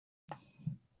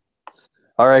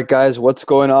All right, guys, what's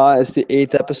going on? It's the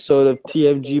eighth episode of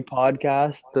TMG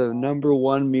Podcast, the number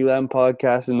one Milan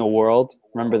podcast in the world.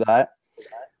 Remember that?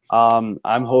 I'm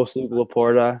host Luke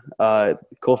Laporta,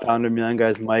 co-founder of Milan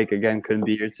Guys. Mike again couldn't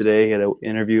be here today. He had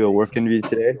a work interview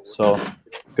today, so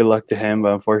good luck to him.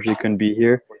 But unfortunately, couldn't be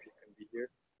here.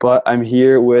 But I'm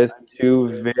here with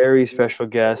two very special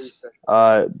guests.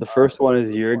 The first one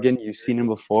is Jurgen. You've seen him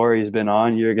before. He's been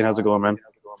on. Jurgen, how's it going, man?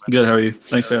 Good, how are you?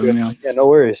 Thanks for having me on. Yeah, no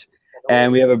worries.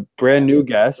 And we have a brand new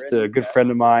guest, a good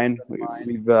friend of mine.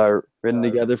 We've written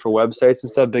together for websites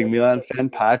and stuff. Big Milan fan,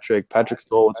 Patrick. Patrick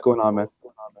Stoll, what's going on, man?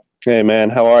 Hey, man.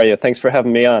 How are you? Thanks for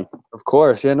having me on. Of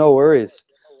course. Yeah, no worries.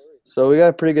 So we got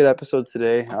a pretty good episode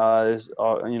today. There's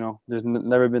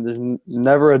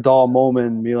never a dull moment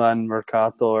in Milan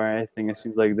Mercato or anything. It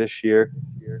seems like this year.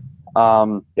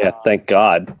 Yeah, thank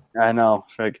God. I know.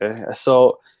 Okay.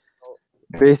 So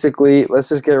basically, let's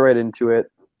just get right into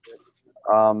it.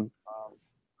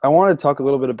 I want to talk a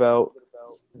little bit about,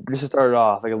 just to start it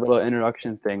off, like a little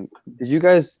introduction thing. Did you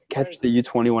guys catch the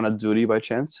U21 Azzurri by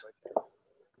chance?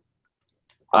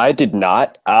 I did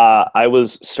not. I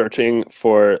was searching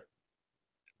for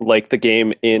like the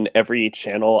game in every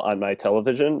channel on my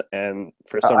television, and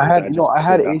for some reason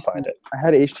I couldn't find it. I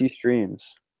had HD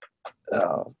streams.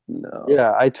 Oh no.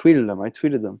 Yeah, I tweeted them.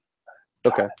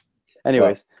 Okay.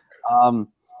 Anyways,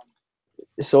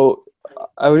 so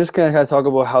I was just gonna kind of talk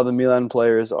about how the Milan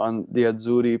players on the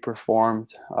Azzurri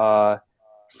performed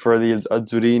for the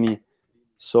Azzurini.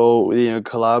 So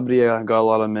Calabria got a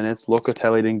lot of minutes.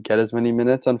 Locatelli didn't get as many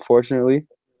minutes, unfortunately,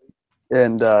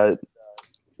 and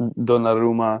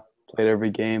Donnarumma played every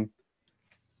game.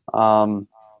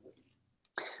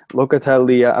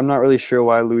 Locatelli, I'm not really sure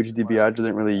why Luigi Di Biagio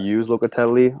didn't really use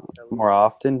Locatelli more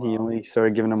often. He only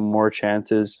started giving him more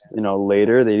chances,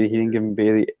 later. He didn't give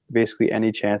him basically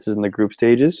any chances in the group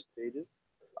stages.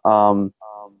 And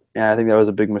I think that was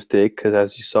a big mistake because,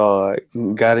 as you saw,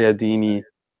 Gagliardini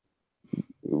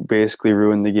basically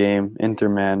ruined the game.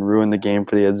 Interman ruined the game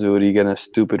for the Azzurri, getting a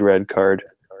stupid red card.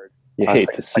 You hate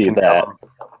to see that.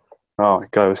 Oh my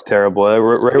God, it was terrible.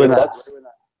 Right when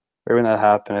that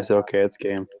happened, I said, okay, it's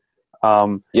game.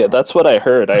 Yeah, that's what I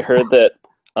heard. I heard that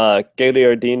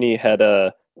Gagliardini had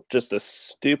just a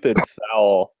stupid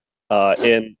foul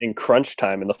in crunch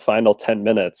time in the final 10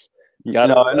 minutes.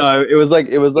 No, it was like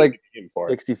 65th. It was like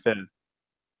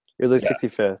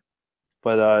 65th,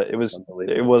 but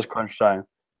it was crunch time.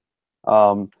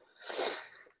 But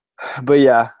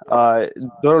yeah,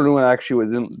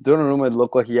 Donnarumma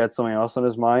looked like he had something else on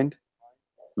his mind.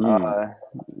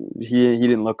 He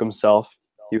didn't look himself.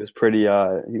 He was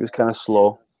he was kind of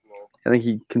slow. I think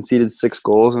he conceded 6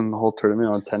 goals in the whole tournament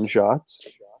on 10 shots.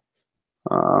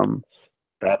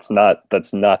 That's not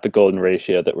the golden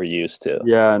ratio that we're used to.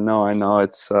 Yeah, no, I know.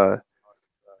 It's I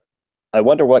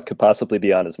wonder what could possibly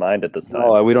be on his mind at this time.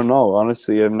 No, we don't know,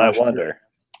 honestly. I wonder.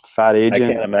 Fat agent.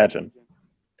 I can't imagine.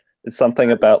 It's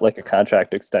something about like a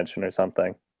contract extension or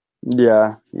something.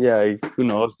 Yeah, who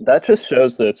knows? That just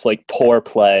shows that it's like poor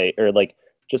play or like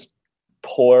just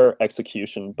poor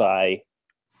execution by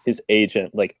his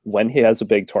agent. Like when he has a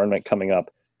big tournament coming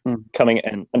up, coming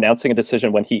and announcing a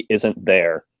decision when he isn't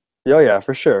there. Oh yeah,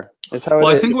 for sure. I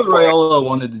think what Raiola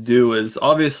wanted to do is,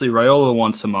 obviously Raiola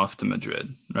wants him off to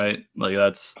Madrid, right? Like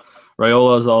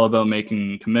Raiola is all about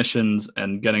making commissions,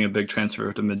 and getting a big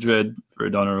transfer to Madrid for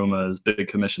Donnarumma is big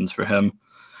commissions for him.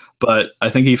 But I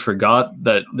think he forgot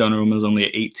that Donnarumma is only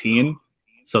 18,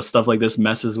 so stuff like this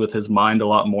messes with his mind a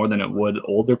lot more than it would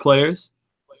older players.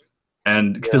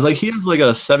 And because he has like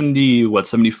a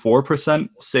 74%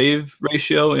 save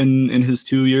ratio in his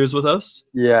 2 years with us.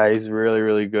 Yeah, he's really,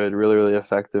 really good, really, really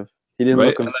effective. He didn't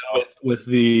look himself. With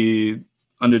the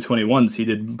under 21s, he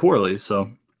did poorly.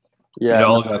 So it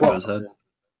all got to his head.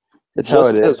 It's how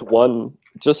it is.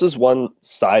 Just as one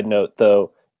side note,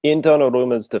 though, in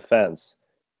Donnarumma's defense,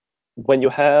 when you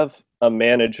have a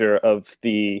manager of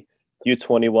the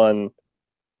U21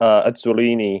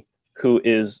 Azzurini who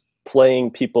is playing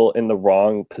people in the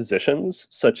wrong positions,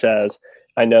 such as,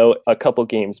 I know a couple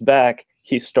games back,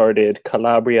 he started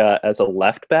Calabria as a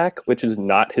left back, which is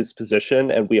not his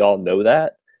position, and we all know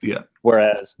that. Yeah.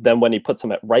 Whereas then when he puts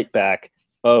him at right back,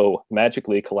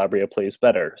 magically Calabria plays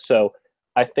better. So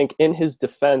I think in his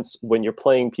defense, when you're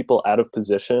playing people out of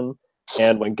position,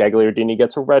 and when Gagliardini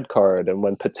gets a red card, and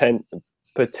when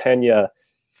Petagna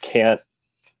can't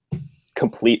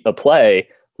complete the play,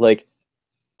 like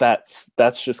that's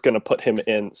just going to put him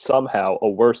in somehow a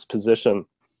worse position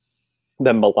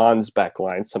than Milan's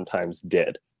backline sometimes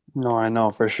did. No, I know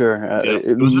for sure.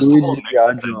 It was just Luigi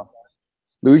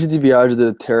Di Biagio did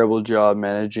a terrible job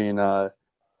managing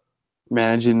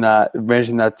managing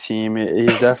that team.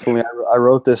 He's definitely. I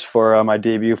wrote this for my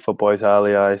debut Football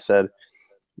Italia. I said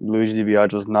Luigi Di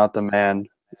Biagio is not the man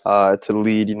to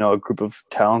lead, a group of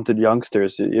talented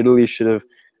youngsters. Italy should have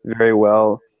very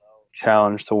well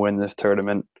challenged to win this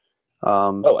tournament.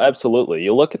 Oh, absolutely.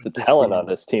 You look at the talent on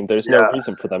this team, there's no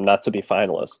reason for them not to be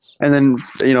finalists. And then,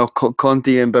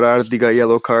 Conti and Berardi got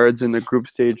yellow cards in the group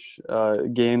stage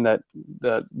game that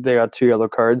they got 2 yellow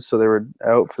cards, so they were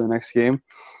out for the next game.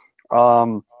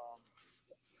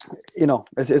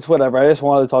 It's whatever. I just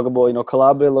wanted to talk about,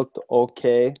 Calabria looked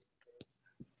okay.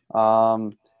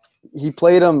 He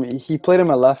played him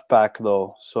at left back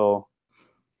though, so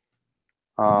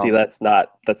see, that's not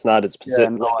his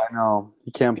position. Yeah, no, I know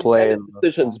he can't play.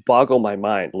 Decisions boggle my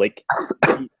mind. Like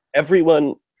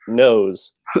everyone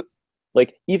knows,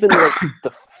 like even like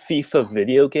the FIFA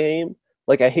video game.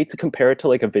 Like I hate to compare it to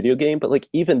like a video game, but like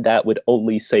even that would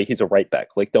only say he's a right back.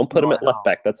 Like don't put him at left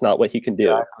back. That's not what he can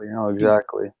do. Exactly. No,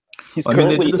 exactly.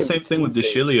 They did the same thing with De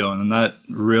Sciglio, and that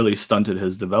really stunted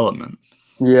his development.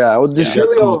 Yeah, well, De Sciglio,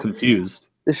 a little confused.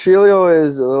 De Sciglio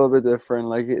is a little bit different.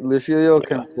 Like De Sciglio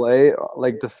can play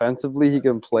like defensively. He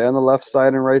can play on the left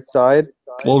side and right side.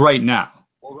 Well, right now.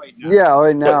 Yeah,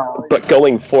 right now. But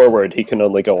going forward, he can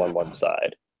only go on one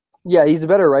side. Yeah, he's a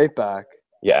better right back.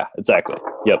 Yeah, exactly.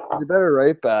 Yep. He's a better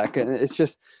right back, and it's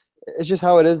just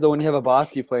how it is though. When you have a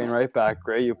Abati playing right back,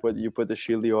 right? You put De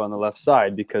Sciglio on the left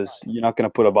side because you're not going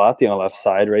to put Abati on the left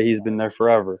side, right? He's been there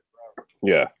forever.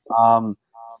 Yeah.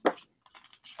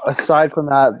 Aside from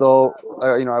that, though,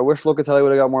 I wish Locatelli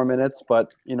would have got more minutes,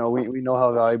 but we know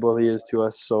how valuable he is to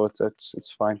us, so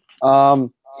it's fine.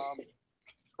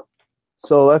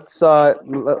 So let's talk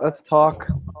about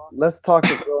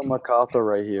Mercato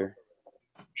right here.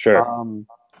 Sure.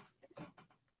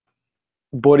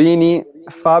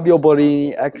 Fabio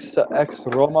Borini, ex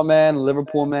Roma man,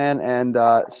 Liverpool man, and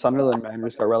Sunderland man,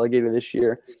 just got relegated this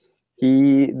year.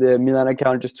 The Milan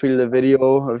account just tweeted a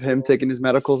video of him taking his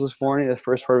medicals this morning, the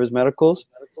first part of his medicals.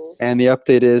 And the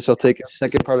update is he'll take the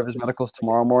second part of his medicals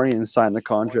tomorrow morning and sign the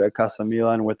contract at Casa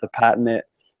Milan with the patented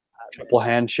triple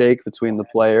handshake between the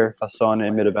player, Fassone,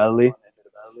 and Mirabelli.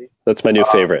 That's my new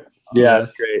favorite. Yeah,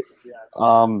 that's great.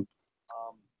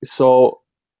 So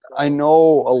I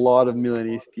know a lot of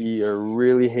Milanisti are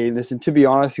really hating this. And to be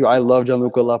honest with you, I love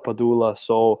Gianluca Lapadula,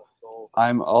 so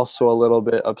I'm also a little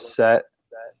bit upset.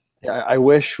 I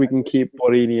wish we can keep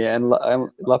Borini and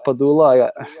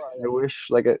Lapadula. I wish,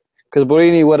 because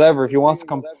Borini, whatever, if he wants to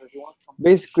come,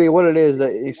 basically what it is,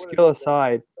 that skill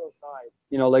aside,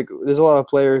 there's a lot of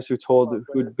players who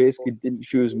basically didn't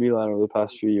choose Milan over the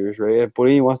past few years, right? If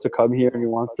Borini wants to come here and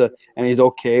he's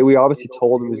okay, we obviously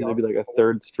told him he's going to be like a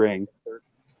third string.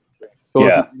 So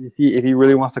yeah. if he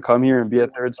really wants to come here and be a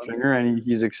third stringer and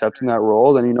he's accepting that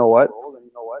role, then you know what,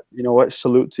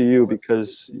 salute to you,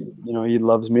 because he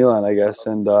loves Milan, I guess,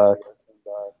 and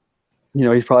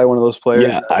he's probably one of those players.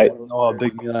 Yeah, I don't know how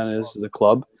big Milan is as a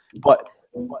club, but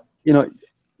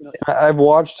I've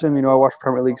watched him. I watch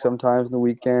Premier League sometimes in the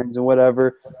weekends and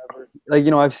whatever.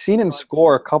 I've seen him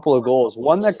score a couple of goals.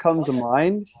 One that comes to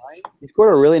mind, he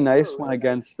scored a really nice one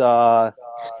against Man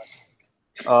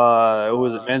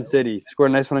City. He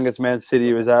scored a nice one against Man City.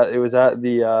 It was at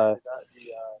the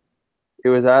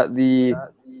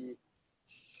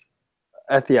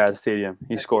Etihad Stadium.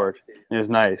 He scored. It was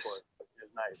nice.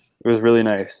 It was really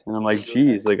nice. And I'm like,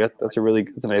 geez, that's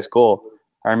a nice goal.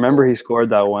 I remember he scored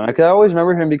that one. I always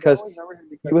remember him because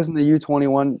he was in the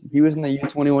U21. He was in the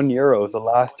U21 Euros, the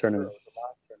last tournament.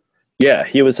 Yeah,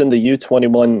 he was in the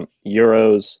U21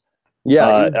 Euros.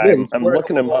 Yeah, I'm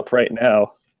looking him up right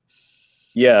now.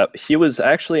 Yeah, he was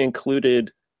actually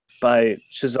included by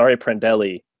Cesare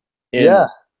Prandelli in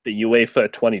the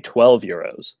UEFA 2012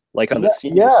 Euros, on the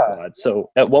senior squad. So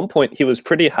at one point he was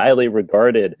pretty highly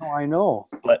regarded. Oh, I know.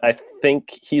 But I think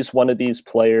he's one of these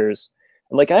players.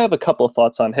 And I have a couple of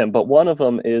thoughts on him, but one of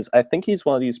them is I think he's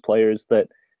one of these players that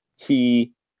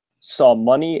he saw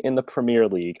money in the Premier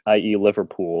League, i.e.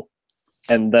 Liverpool,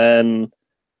 and then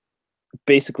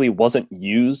basically wasn't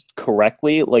used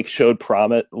correctly, showed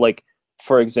promise.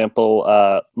 For example,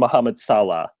 Mohamed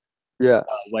Salah. Yeah.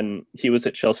 When he was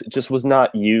at Chelsea, just was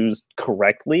not used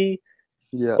correctly.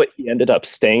 Yeah. But he ended up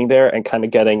staying there and kind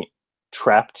of getting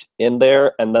trapped in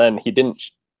there, and then he didn't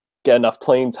get enough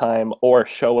playing time or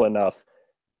show enough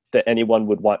that anyone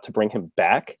would want to bring him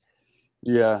back.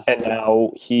 Yeah. And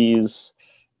now he's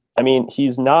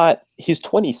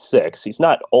 26. He's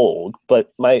not old,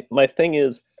 but my thing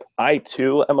is, I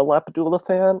too am a Lapadula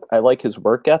fan. I like his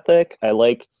work ethic. I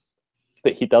like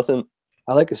that he doesn't.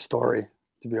 I like his story,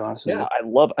 to be honest with you.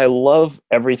 I love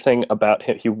everything about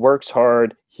him. He works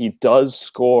hard. He does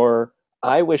score.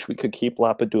 I wish we could keep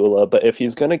Lapadula, but if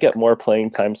he's going to get more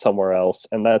playing time somewhere else,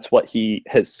 and that's what he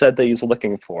has said that he's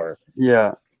looking for,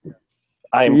 Yeah.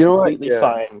 I'm You know what? completely Yeah.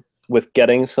 fine with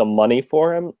getting some money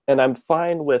for him, and I'm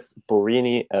fine with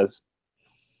Borini as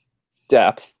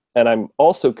depth, and I'm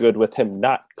also good with him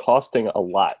not costing a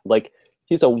lot. Like,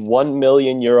 he's a €1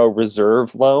 million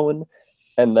reserve loan,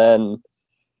 and then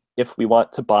if we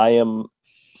want to buy him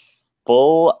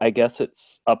full, I guess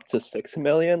it's up to 6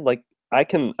 million. Like, I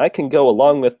can go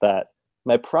along with that.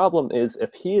 My problem is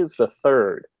if he is the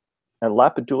third and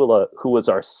Lapadula, who was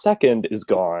our second, is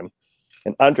gone,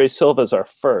 and Andre Silva is our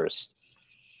first,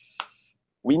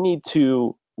 we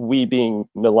being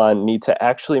Milan, need to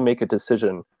actually make a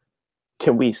decision.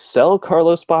 Can we sell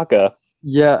Carlos Bacca?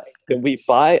 Yeah. Can we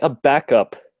buy a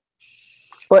backup?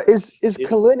 But is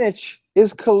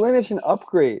Kalinic an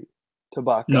upgrade to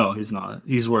Baca? No, he's not.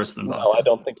 He's worse than No, Baca. I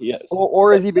don't think he is.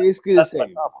 Or is he basically the That's my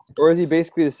same? problem. Or is he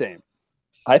basically the same?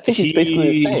 I think he's basically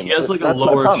the same. He has like a That's my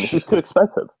lower problem. He's too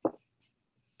expensive.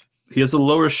 He has a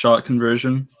lower shot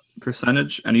conversion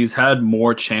percentage, and he's had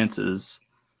more chances,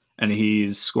 and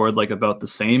he's scored like about the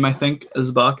same, I think,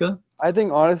 as Baca. I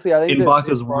think honestly, I think In that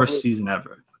Baca's they'd worst probably- season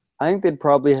ever. I think they'd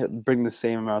probably bring the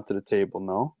same amount to the table.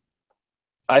 No.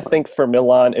 I think for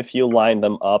Milan, if you line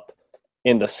them up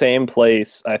in the same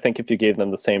place, I think if you gave them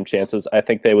the same chances, I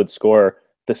think they would score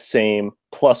the same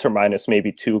plus or minus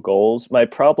maybe 2 goals. My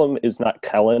problem is not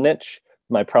Kalinic.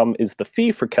 My problem is the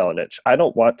fee for Kalinic. I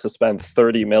don't want to spend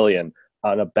 30 million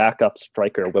on a backup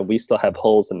striker when we still have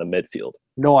holes in the midfield.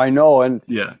 No, I know, and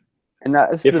Yeah.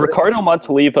 that's If Ricardo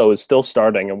Montalivo is still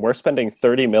starting and we're spending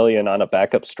 30 million on a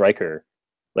backup striker,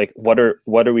 like what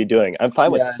are we doing? I'm fine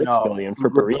with Yeah, 6 no. million for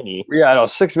Barini. Yeah, no,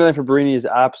 6 million for Barini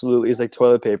is like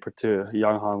toilet paper to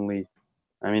Young Han Lee.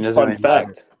 I mean, it doesn't really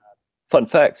matter. Fun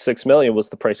fact: 6 million was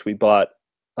the price we bought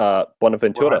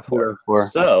Bonaventura for.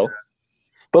 So,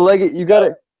 but like you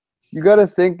gotta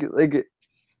think like,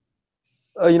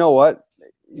 you know what,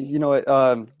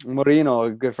 Moreno, a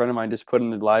good friend of mine, just put in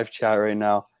the live chat right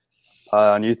now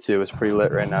on YouTube. It's pretty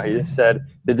lit right now. He just said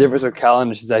the difference with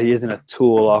Kalinic is that he isn't a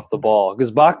tool off the ball.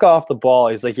 Because Baca off the ball,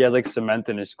 he had like cement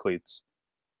in his cleats.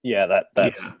 yeah,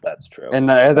 that's true. And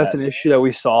that's an issue that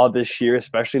we saw this year,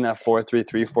 especially in that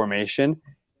 4-3-3 formation.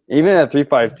 Even at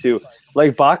 3-5-2,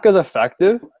 like Baca's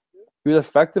effective. He was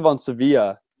effective on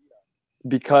Sevilla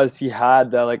because he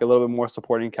had that like a little bit more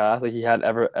supporting cast. Like he had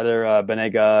other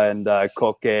Benega and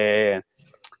Koke, and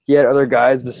he had other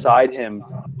guys beside him.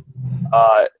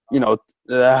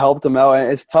 That helped him out.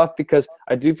 And it's tough because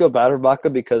I do feel bad for Baca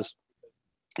because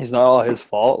it's not all his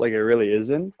fault. Like it really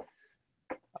isn't.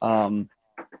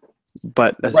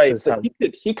 But that's right, just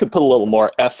but he could put a little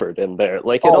more effort in there.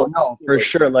 Like, no, for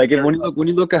sure. Like when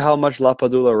you look at how much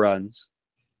Lapadula runs,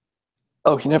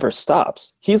 he never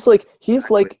stops. He's like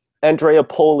Andrea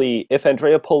Poli. If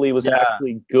Andrea Poli was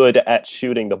actually good at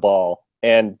shooting the ball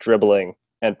and dribbling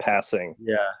and passing,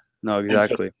 no, and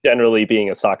exactly. just generally being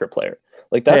a soccer player,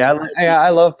 like that's. I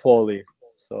love Poli.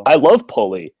 So I love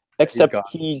Poli, except gone.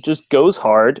 he just goes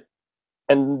hard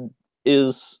and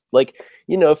is like,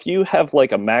 if you have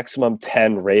like a maximum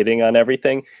 10 rating on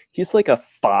everything, he's like a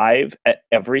 5 at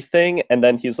everything, and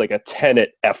then he's like a 10 at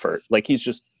effort. Like he's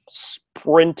just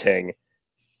sprinting,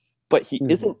 but he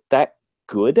isn't that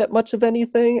good at much of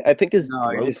anything. I think his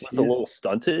growth was a little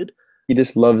stunted. He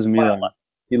just loves Milan.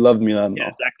 He loved Milan.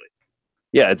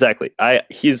 Yeah, exactly.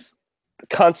 He's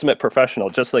consummate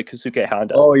professional, just like Kosuke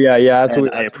Honda. Oh yeah. That's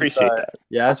what I appreciate that.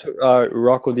 Yeah, that's what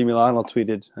Rocco Di Milano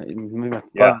tweeted.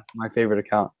 My favorite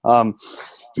account.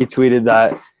 He tweeted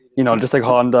that, just like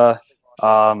Honda,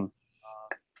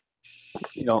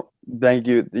 thank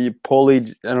you. The Poli, I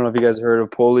don't know if you guys heard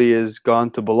of Poli, is gone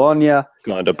to Bologna.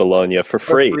 Gone to Bologna for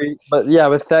free. But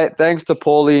thanks to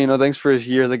Poli, thanks for his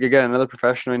years. Like again, another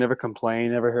professional. He never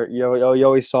complained, never hurt. You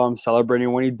always saw him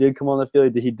celebrating. When he did come on the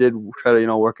field, he did try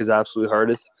to work his absolute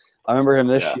hardest. I remember him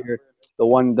this year, the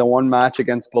one match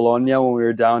against Bologna when we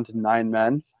were down to 9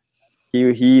 men.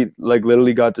 He like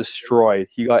literally got destroyed.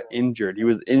 He got injured. He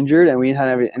was injured, and we didn't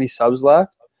have any subs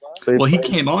left. So he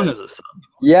came on as a sub.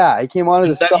 Yeah, he came on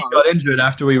as a sub. He got injured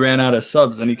after we ran out of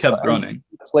subs, and he kept running.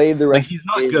 He played the rest. Like he's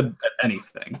not good at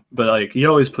anything, but like he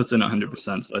always puts in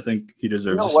 100%. So I think he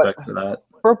deserves respect for that.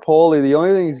 For Poli, the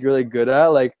only thing he's really good at,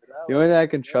 like the only thing I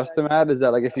can trust him at, is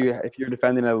that like if you're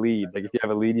defending a lead, like if you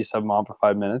have a lead, you sub him on for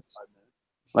 5 minutes.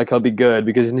 Like he'll be good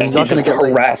because he's not going to get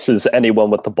harasses anyone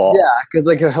with the ball. Yeah, because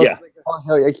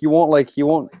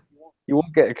he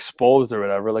won't get exposed or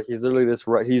whatever. Like he's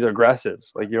literally he's aggressive.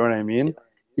 Like you know what I mean?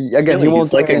 He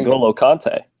won't like N'Golo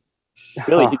Kante.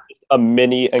 Really, he's just a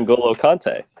mini N'Golo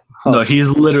Kante. No, he's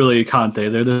literally Conte.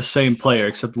 They're the same player,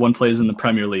 except one plays in the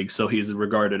Premier League, so he's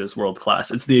regarded as world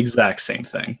class. It's the exact same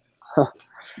thing.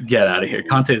 Get out of here.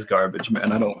 Conte's garbage,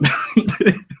 man. I don't.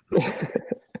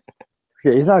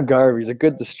 Yeah, he's not garbage. He's a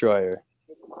good destroyer.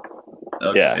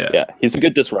 Okay, yeah. He's a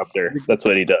good disruptor. That's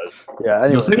what he does. Yeah. The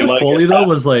Anyway, thing with Foley though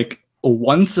was like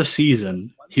once a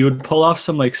season he would pull off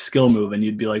some like skill move, and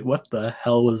you'd be like, "What the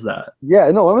hell was that?" yeah.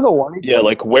 No, remember the one? Yeah,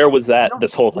 like where was that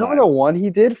this whole time? Remember the one he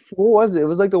did? What was it? It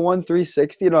was like the 1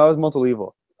 360. No, that was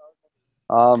Montolivo.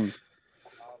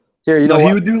 Here, you know No,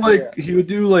 what? he would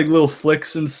do like little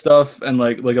flicks and stuff, and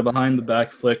like a behind the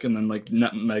back flick, and then like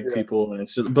nutmeg people, and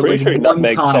it's just. But Pretty like sure he one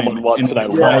nutmegged time someone once, in and I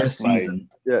the entire lost my- season.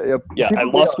 Yeah. Yeah, I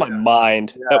People lost think- my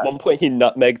mind. Yeah. At one point, he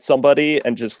nutmegged somebody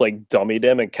and just like dummied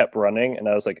him and kept running, and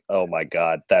I was like, "Oh my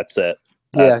god, that's it."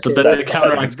 Yeah, But then that's to the end of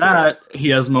counteract his career. that, he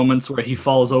has moments where he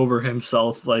falls over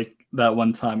himself, like that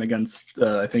one time against,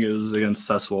 I think it was against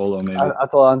Sassuolo, maybe.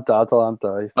 Atalanta.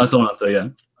 Atalanta, yeah.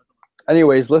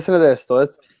 Anyways, listen to this. So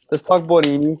let's talk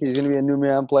Borini. He's going to be a new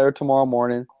Milan player tomorrow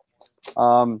morning.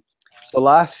 So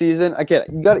last season, again,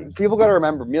 people got to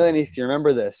remember Milanisti.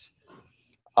 Remember this.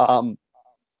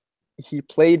 He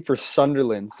played for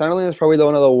Sunderland. Sunderland is probably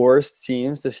one of the worst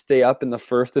teams to stay up in the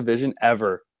first division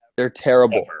ever. They're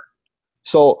terrible. Ever.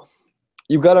 So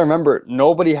you got to remember,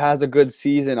 nobody has a good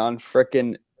season on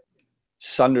frickin'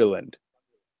 Sunderland.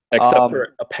 Except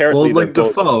for apparently Well, like they're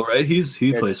both- Defoe, right? He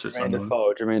Yeah, plays for Jermaine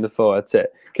Sunderland. Defoe, that's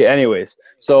it. Okay, anyways.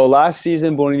 So last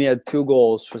season, Bonini had 2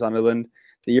 goals for Sunderland.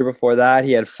 The year before that,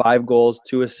 he had 5 goals,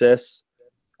 2 assists.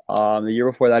 The year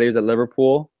before that, he was at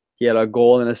Liverpool. He had a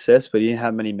goal and an assist, but he didn't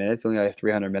have many minutes. He only had like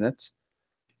 300 minutes.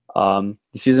 The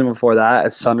season before that,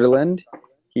 at Sunderland,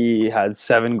 he had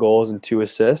 7 goals and 2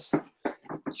 assists.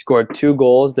 He scored 2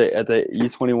 goals at the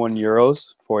U21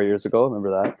 Euros 4 years ago.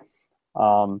 Remember that?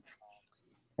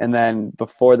 And then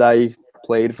before that, he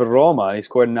played for Roma. He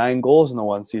scored 9 goals in the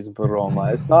one season for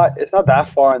Roma. It's not that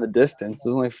far in the distance. It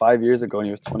was only 5 years ago, and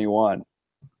he was 21.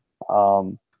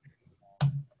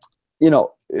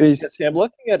 See, I'm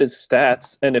looking at his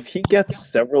stats, and if he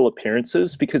gets several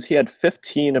appearances, because he had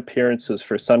 15 appearances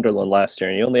for Sunderland last year,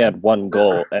 and he only had 1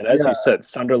 goal. And as you said,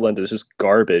 Sunderland is just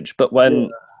garbage. But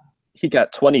when he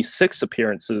got 26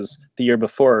 appearances the year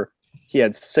before, he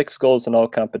had 6 goals in all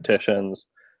competitions.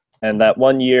 And that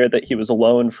one year that he was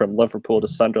alone from Liverpool to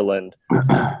Sunderland,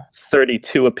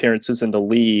 32 appearances in the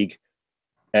league,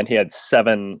 and he had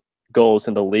 7 goals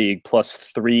in the league plus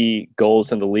 3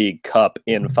 goals in the League Cup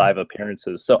in 5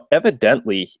 appearances. So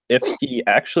evidently, if he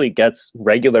actually gets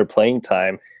regular playing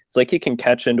time, it's like he can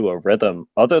catch into a rhythm.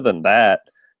 Other than that,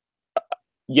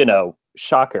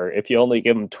 shocker. If you only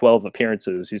give him 12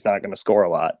 appearances, he's not going to score a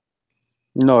lot.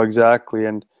 No, exactly.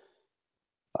 And,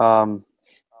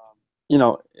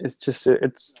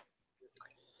 it's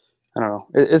I don't know.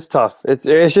 It's tough.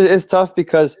 It's tough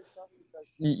because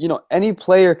any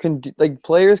player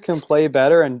players can play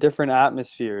better in different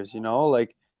atmospheres.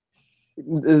 Like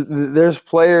there's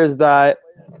players that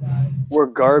were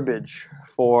garbage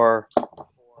for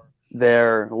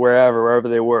their wherever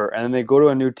they were, and then they go to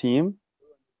a new team,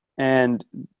 and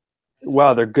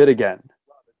wow, they're good again.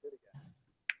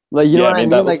 Like what I mean?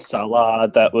 That Like was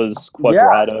Salah, that was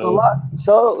Quadrado.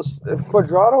 So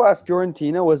Quadrado at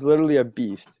Fiorentina was literally a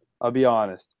beast. I'll be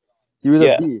honest. He was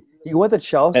a beast. He went to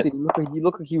Chelsea. He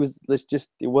looked like he was just.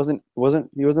 He wasn't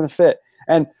a fit.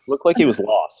 And looked like he was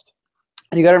lost.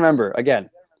 And you got to remember again,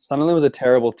 Sunderland was a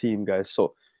terrible team, guys.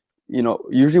 So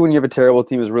usually when you have a terrible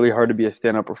team, it's really hard to be a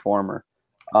stand-up performer.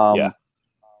 But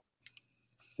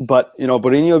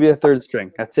Borini will be a third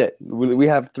string. That's it. We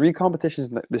have 3 competitions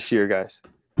this year, guys.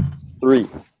 3.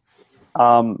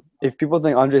 If people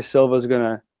think Andre Silva is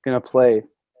gonna play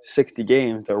 60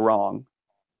 games, they're wrong.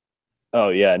 Oh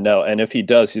yeah, no. And if he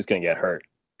does, he's gonna get hurt.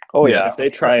 Oh yeah. If they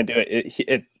try and do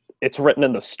it, it's written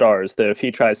in the stars that if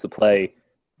he tries to play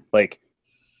like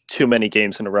too many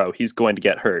games in a row, he's going to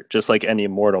get hurt. Just like any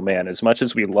immortal man. As much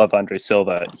as we love Andre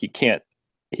Silva, he can't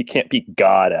be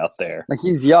God out there. Like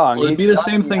he's young. Well, it'd be the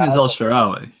same thing as El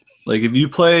Shaarawy. Like if you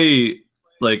play,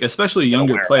 like especially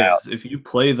younger players, if you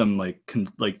play them like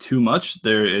too much,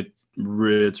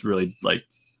 it's really like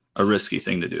a risky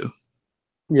thing to do.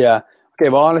 Yeah. Okay,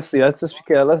 but honestly, let's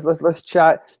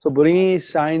chat. So Borini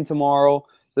signed tomorrow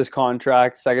this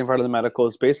contract. Second part of the medical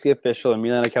is basically official. And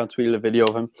Milan account tweeted a video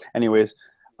of him. Anyways,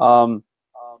 So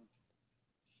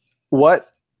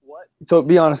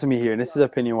be honest with me here, and this is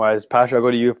opinion-wise. Pasha, I'll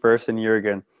go to you first, and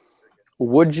Jurgen.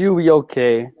 Would you be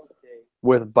okay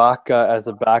with Bacca as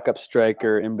a backup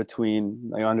striker in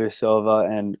between Andre Silva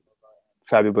and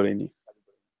Fabio Borini?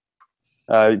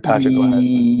 Patrick, go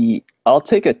ahead. I'll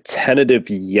take a tentative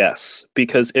yes,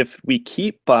 because if we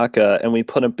keep Baca and we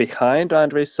put him behind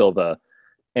Andre Silva,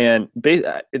 and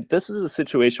this is a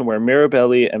situation where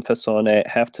Mirabelli and Fassone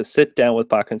have to sit down with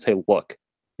Baca and say, look,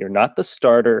 you're not the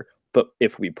starter, but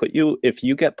if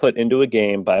you get put into a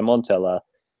game by Montella,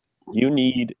 you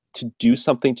need to do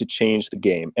something to change the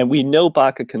game. And we know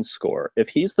Baca can score. If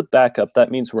he's the backup,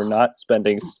 that means we're not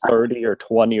spending 30 or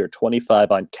 20 or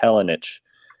 25 on Kalinic,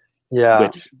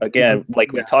 which, again,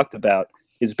 like we talked about,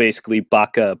 is basically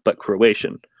Baca but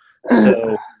Croatian.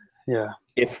 So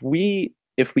if we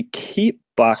keep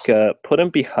Baca, put him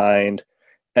behind,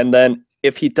 and then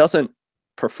if he doesn't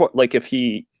perform, like if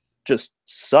he just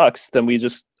sucks, then we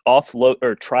just offload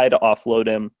or try to offload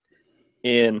him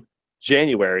in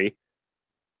January.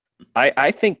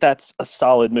 I think that's a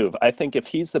solid move. I think if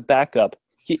he's the backup,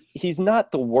 he's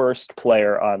not the worst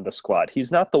player on the squad.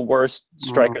 He's not the worst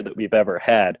striker that we've ever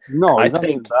had. No, he's not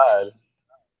even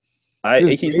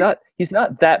bad. He's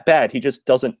not that bad. He just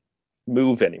doesn't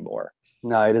move anymore.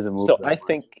 No, he doesn't move. So I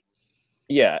think,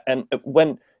 and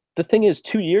when the thing is,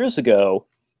 2 years ago,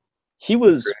 he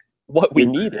was what we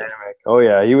needed. Oh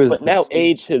yeah, he was. But now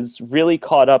age has really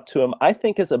caught up to him. I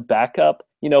think as a backup,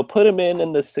 put him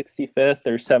in the 65th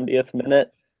or 70th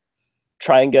minute,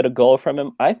 try and get a goal from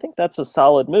him. I think that's a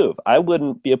solid move. I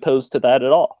wouldn't be opposed to that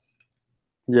at all.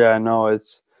 Yeah, no,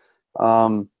 it's,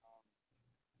 I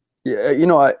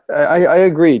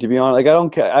agree, to be honest. Like, I don't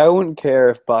care. I wouldn't care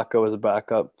if Baca was a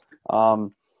backup.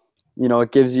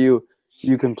 It gives you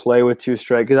can play with two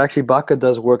strikers. Actually, Baca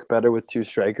does work better with two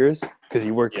strikers because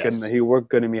he worked good. He worked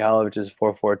good in Mihalovic's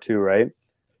 4-4-2, right?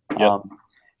 Yep.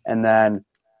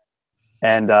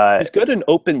 He's good in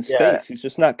open space. Yeah. He's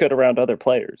just not good around other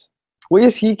players. Well,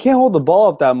 yes, he can't hold the ball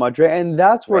up that much, right? And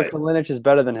that's where Kalinic is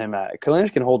better than him at.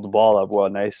 Kalinic can hold the ball up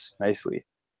nicely.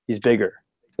 He's bigger,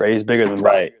 right? He's bigger than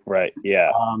right,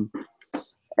 yeah. I'm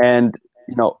gonna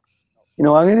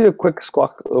do a quick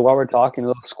squawk while we're talking, a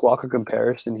little squawker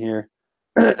comparison here.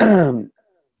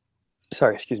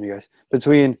 Sorry, excuse me, guys.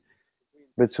 Between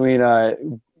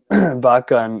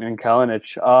Baca and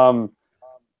Kalinic,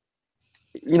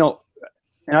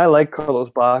 and I like Carlos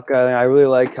Baca. I really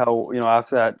like how,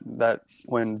 after that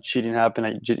when cheating happened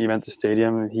at Juventus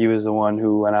Stadium, he was the one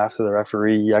who went after the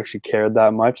referee. He actually cared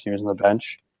that much. He was on the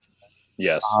bench.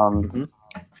 Yes. I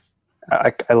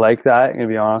like that. I'm going to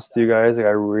be honest with you guys. Like, I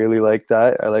really like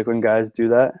that. I like when guys do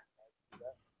that.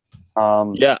 I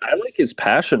like his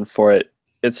passion for it.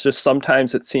 It's just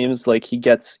sometimes it seems like he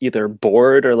gets either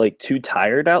bored or like too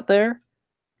tired out there.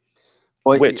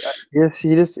 Well,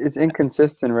 it's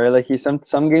inconsistent, right? Like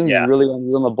some games he's really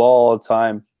on the ball all the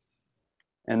time,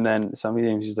 and then some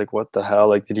games he's like, "What the hell?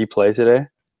 Like, did he play today?"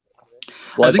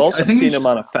 Well, I've also seen him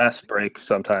on a fast break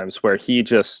sometimes where he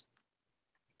just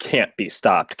can't be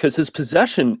stopped because his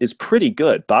possession is pretty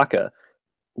good, Baca,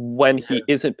 when he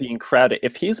isn't being crowded.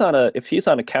 If he's on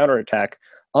a counterattack,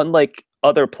 unlike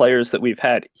other players that we've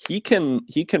had, he can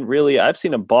really, I've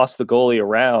seen him boss the goalie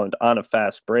around on a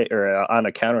fast break or on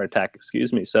a counterattack,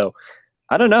 excuse me. So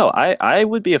I don't know. I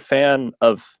would be a fan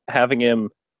of having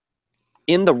him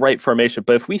in the right formation,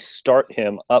 but if we start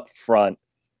him up front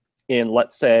in,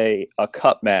 let's say, a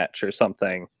cup match or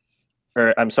something,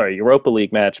 or I'm sorry, Europa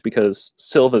League match because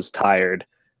Silva's tired,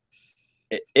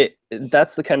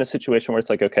 that's the kind of situation where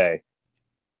it's like, okay,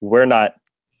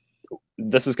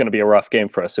 this is going to be a rough game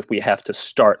for us if we have to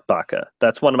start Baca.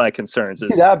 That's one of my concerns. Is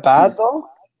he that bad, though?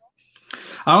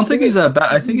 I don't think he's that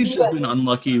bad. I think he's just been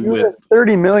unlucky with a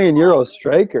 30 million euro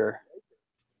striker.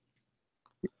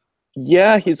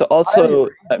 Yeah, he's also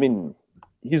getting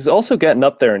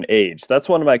up there in age. That's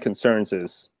one of my concerns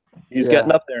is he's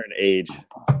getting up there in age.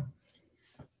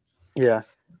 Yeah.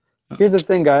 Here's the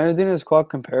thing, guys. I'm doing a squad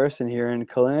comparison here, and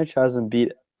Kalinic has him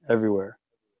beat everywhere.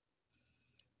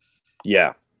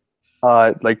 Yeah.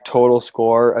 Like total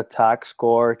score, attack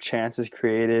score, chances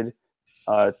created,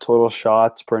 total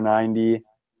shots per 90.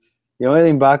 The only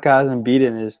thing Baca hasn't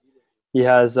beaten is he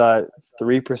has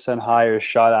 3% higher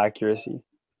shot accuracy.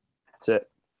 That's it.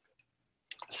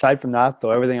 Aside from that, though,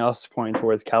 everything else is pointing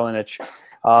towards Kalinic.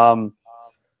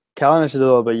 Kalinic is a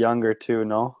little bit younger too,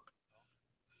 no?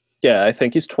 Yeah, I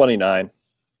think he's 29.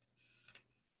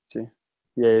 See,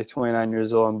 yeah, he's 29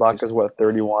 years old, and Baca's what,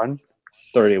 31?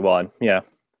 31, yeah.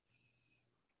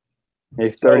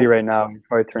 He's 30 right now. He's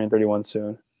probably turning 31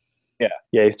 soon. Yeah.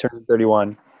 Yeah, he's turning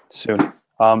 31 soon.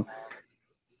 I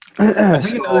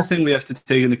think another thing we have to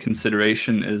take into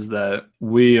consideration is that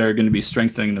we are going to be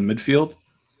strengthening the midfield,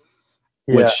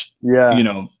 which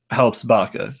helps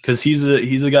Baca because he's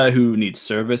a guy who needs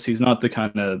service. He's not the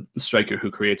kind of striker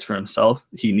who creates for himself.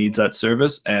 He needs that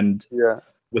service, and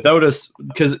without us,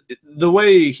 because the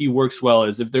way he works well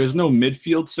is if there's no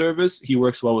midfield service, he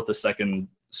works well with a second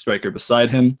striker beside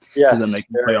him, because then they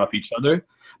can play off each other.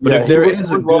 But if there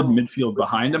is a good midfield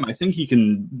behind him, I think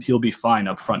he'll be fine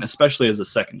up front, especially as a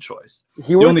second choice.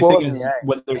 The only thing is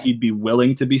whether he'd be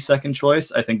willing to be second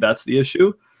choice. I think that's the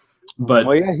issue. But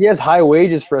he has high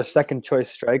wages for a second choice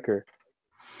striker.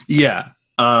 Yeah.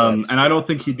 And I don't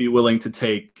think he'd be willing to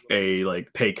take a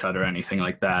pay cut or anything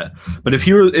like that. But if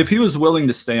he was willing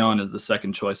to stay on as the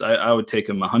second choice, I would take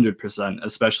him 100%,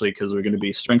 especially because we're going to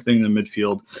be strengthening the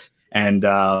midfield. And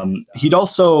he'd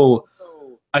also,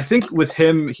 I think with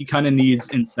him, he kind of needs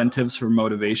incentives for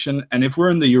motivation. And if we're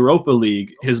in the Europa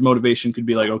League, his motivation could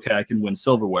be like, okay, I can win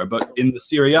silverware. But in the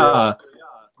Serie A,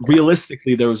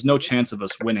 realistically, there was no chance of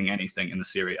us winning anything in the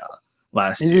Serie A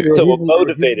last year. So a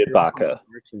motivated Bacca.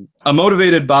 A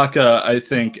motivated Bacca, I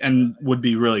think, and would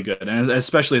be really good, and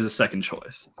especially as a second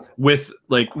choice. With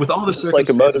all the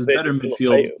circumstances, better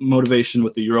midfield, motivation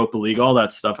with the Europa League, all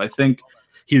that stuff, I think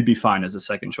he'd be fine as a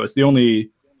second choice. The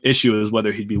only issue is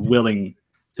whether he'd be willing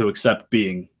to accept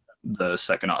being the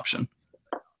second option.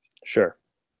 Sure.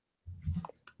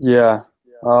 Yeah.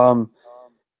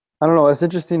 I don't know. It's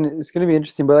interesting. It's going to be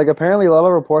interesting. But apparently, a lot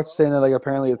of reports saying that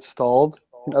apparently it's stalled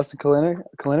in us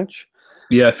Kalinic.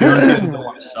 Yeah, Fiorentina don't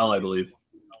want to sell, I believe.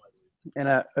 And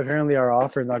apparently, our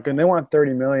offer is not good. They want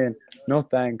 $30 million. No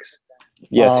thanks.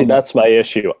 Yeah, see, that's my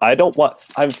issue. I'm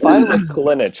fine with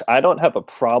Kalinic. I don't have a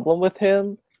problem with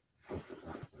him.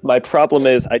 My problem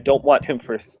is I don't want him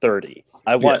for 30.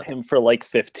 I want him for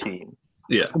 15.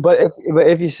 Yeah. But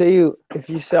if you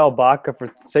sell Bacca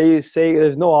for say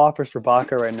there's no offers for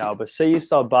Bacca right now, but say you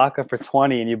sell Bacca for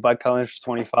 20 and you buy Kalinic for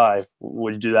 25,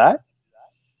 would you do that?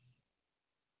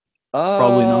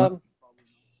 Probably not.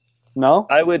 No?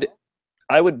 I would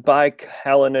buy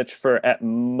Kalinic for at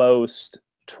most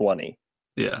 20.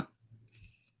 Yeah.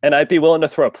 And I'd be willing to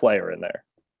throw a player in there.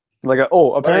 Apparently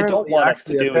what I don't want us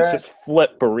to do is just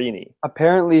flip Barini.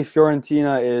 Apparently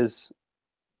Fiorentina is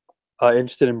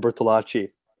interested in Bertolacci.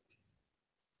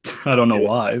 I don't know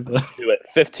why, but do it.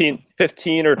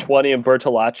 15 or 20 in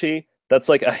Bertolacci. That's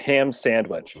like a ham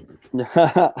sandwich. Go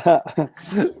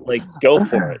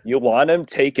for it. You want him,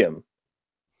 take him.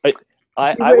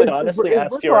 I would honestly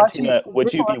ask Fiorentina,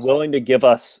 would you be willing to give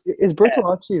us... Is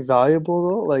Bertolacci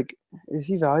valuable, though? Is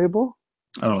he valuable?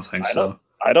 I don't think so.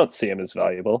 I don't see him as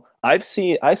valuable. I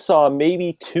saw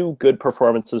maybe 2 good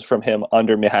performances from him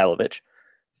under Mihajlovic.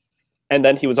 And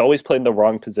then he was always playing the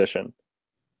wrong position.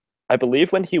 I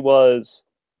believe when he was...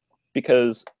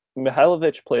 Because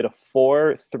Mihajlovic played a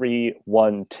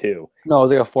 4-3-1-2. No, it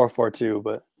was a 4-4-2,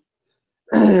 but...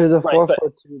 it was a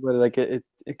 4-4-2, but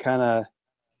it kind of...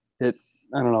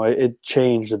 I don't know. It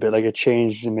changed a bit. It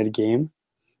changed in mid-game.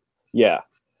 Yeah.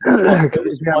 One time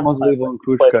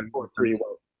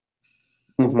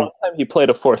he played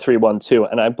a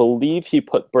 4-3-1-2, and I believe he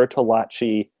put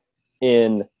Bertolacci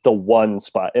in the one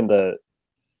spot I'm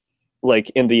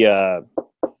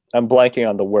blanking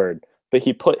on the word, but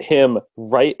he put him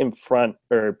right in front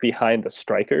or behind the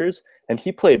strikers, and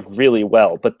he played really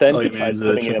well. But then he tried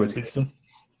putting him.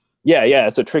 Yeah,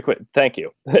 so thank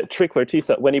you.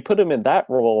 Triclertista, when he put him in that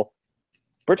role,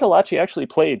 Bertolacci actually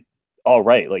played all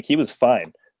right. He was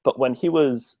fine. But when he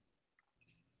was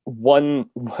one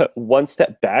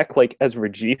step back, as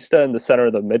Regista in the center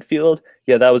of the midfield,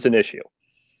 yeah, that was an issue.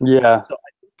 Yeah. So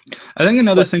I think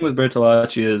another thing with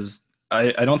Bertolacci is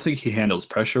I don't think he handles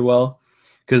pressure well.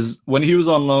 Because when he was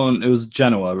on loan, it was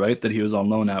Genoa, right, that he was on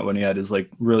loan at when he had his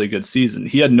really good season.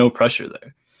 He had no pressure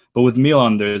there. But with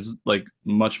Milan, there's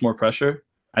much more pressure.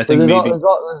 I think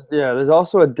there's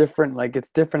also a different it's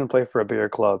different to play for a bigger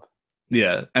club.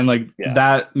 Yeah, and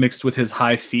that mixed with his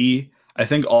high fee, I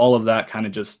think all of that kind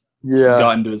of just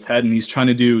got into his head, and he's trying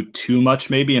to do too much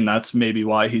maybe, and that's maybe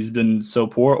why he's been so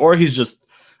poor, or he's just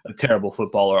a terrible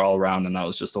footballer all around, and that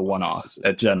was just a one-off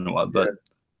at Genoa. But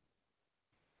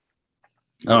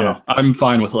I don't know. I'm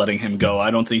fine with letting him go.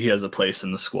 I don't think he has a place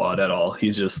in the squad at all.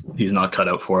 He's not cut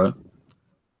out for it.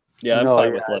 Yeah, I'm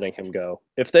fine with letting him go.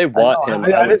 If they want him,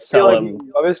 I would sell him.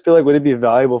 I always feel would it be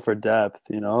valuable for depth?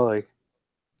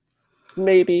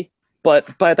 Maybe,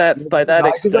 but by that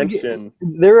extension,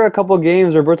 there were a couple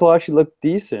games where Bertolacci looked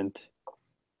decent.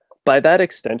 By that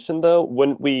extension, though,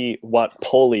 wouldn't we want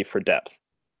Poli for depth?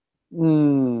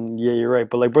 Yeah, you're right.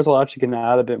 But Bertolacci can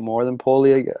add a bit more than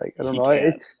Poli. I don't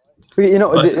know.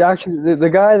 Actually, the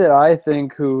guy that I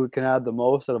think who can add the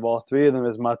most out of all three of them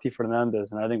is Mati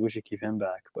Fernandez, and I think we should keep him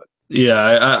back. But yeah,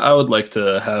 I would like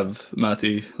to have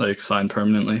Mati signed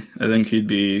permanently. I think he'd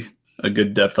be a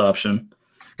good depth option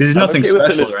because he's nothing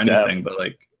special or anything, but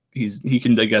he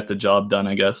can get the job done,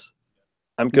 I guess.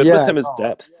 I'm good with Yeah, him as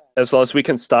depth, as long as we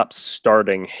can stop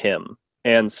starting him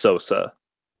and Sosa.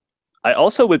 I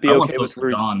also would be I want okay with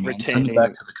Sosa gone, man. Send him retaining.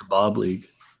 back to the kebab league.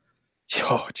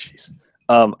 Oh, jeez.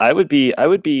 I would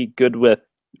be good with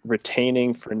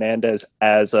retaining Fernandez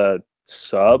as a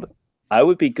sub. I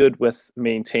would be good with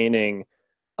maintaining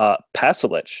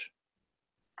Pasalic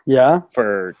yeah.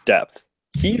 for depth.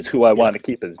 He's who I want to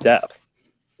keep as depth.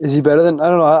 Is he better than? I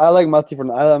don't know. I like Mati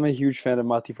Fernandez. I'm a huge fan of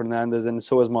Mati Fernandez, and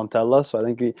so is Montella. So I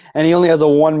think he only has a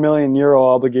 €1 million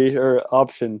obligation or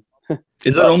option.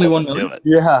 Is that only 1 Do million? it.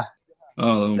 Yeah.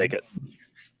 Oh, Take it. you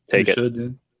Take it. should,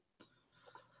 dude.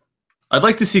 I'd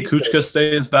like to see Kuchka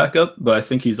stay as backup, but I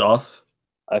think he's off.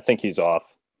 I think he's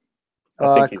off.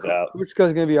 I think he's out.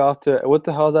 Kuchka's gonna be off to what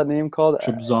the hell is that name called?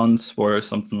 Trabzonspor or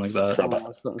something like that.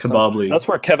 Trabzon. Kebab league. That's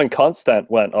where Kevin Constant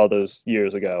went all those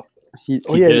years ago. He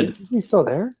did. He's still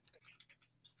there.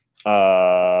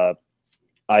 I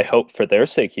hope for their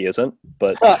sake he isn't,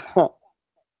 but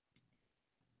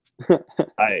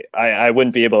I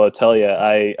wouldn't be able to tell you.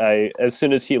 I as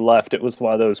soon as he left, it was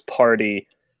one of those party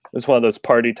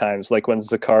times. Like when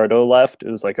Zaccardo left, it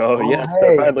was like, oh yes,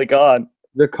 they're finally gone.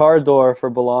 Zacardor for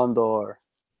Ballon d'Or.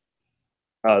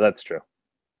 Oh, that's true.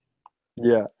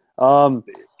 Yeah.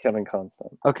 Kevin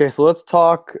Constant. Okay, so let's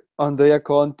talk Andrea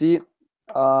Conti.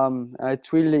 I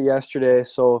tweeted it yesterday,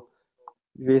 so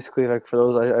basically, like for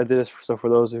those, I did this. So for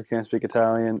those who can't speak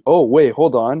Italian, oh wait,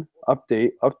 hold on.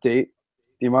 Update.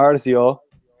 Di Marzio,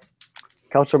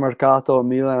 calciomercato,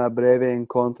 Milan a breve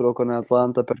incontro con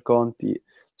Atlanta per Conti.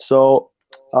 So,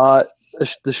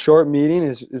 the short meeting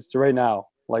is right now.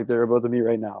 Like they're about to meet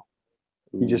right now.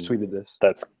 He just tweeted this.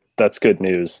 That's good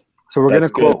news. So we're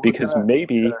That's gonna good because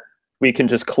maybe we can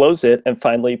just close it and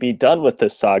finally be done with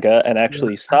this saga and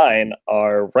actually sign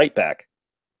our right back.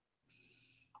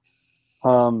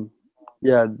 Okay,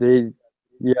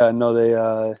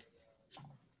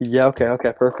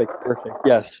 perfect.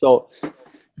 Yes, so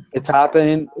it's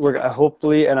happening. We're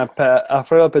hopefully, and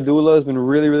Alfredo Pedula has been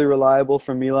really, really reliable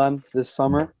for Milan this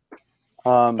summer.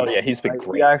 Oh yeah, he's been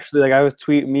great.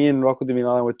 Me and Rocco Di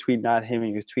Milano would tweet at him, and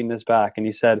he was tweeting this back, and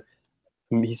he said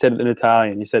in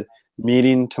Italian, he said,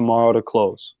 "Meeting tomorrow to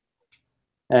close."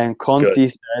 And Conti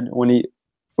said when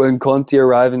Conti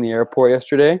arrived in the airport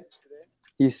yesterday,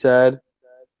 he said,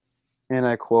 and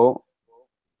I quote,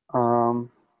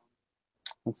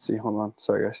 let's see, hold on,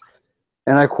 sorry guys.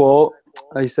 And I quote,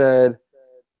 he said,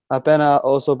 appena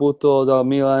ho saputo dal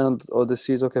Milan ho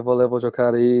deciso che volevo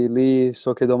giocare lì,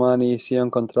 so che domani si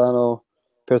incontrano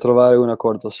per trovare un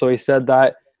accordo. So he said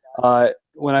that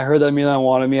when I heard that Milan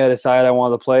wanted me, I decided I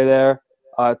wanted to play there.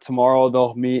 Tomorrow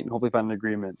they'll meet and hopefully find an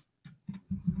agreement.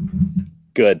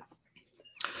 Good.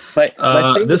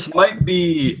 This might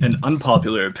be an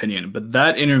unpopular opinion, but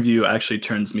that interview actually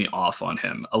turns me off on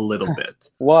him a little bit.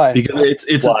 Why?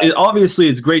 Because obviously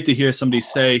it's great to hear somebody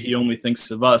say he only thinks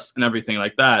of us and everything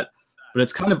like that, but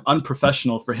it's kind of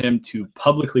unprofessional for him to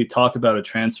publicly talk about a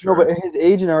transfer. No, but his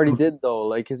agent already did though.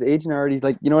 Like his agent already,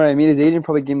 like, you know what I mean? His agent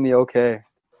probably gave him the okay.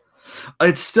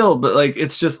 It's still, but like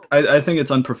it's just I think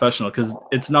it's unprofessional because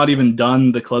it's not even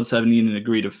done. The clubs haven't even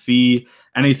agreed a fee,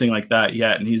 anything like that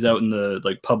yet, and he's out in the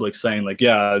like public saying like,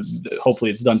 yeah,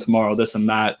 hopefully it's done tomorrow, this and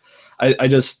that. I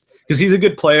just because he's a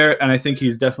good player and I think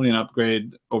he's definitely an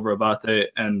upgrade over Abate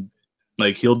and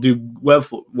like he'll do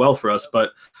well for us.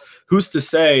 But who's to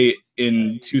say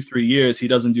in 2-3 years he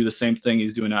doesn't do the same thing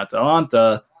he's doing at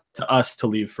Atalanta to us to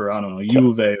leave for I don't know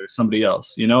Juve or somebody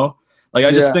else, you know? Like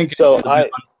I just think so. It's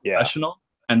unprofessional,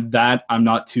 and that I'm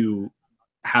not too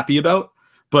happy about.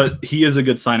 But he is a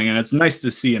good signing, and it's nice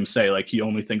to see him say like he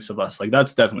only thinks of us. Like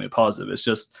that's definitely a positive. It's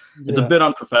just it's a bit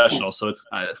unprofessional, so it's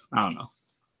I don't know.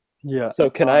 Yeah. So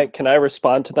can I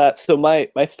respond to that? So my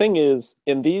thing is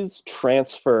in these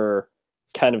transfer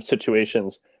kind of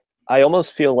situations, I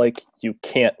almost feel like you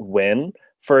can't win.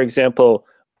 For example,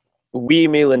 we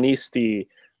Milanisti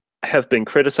have been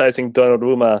criticizing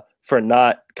Donnarumma for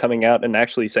not coming out and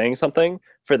actually saying something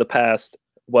for the past,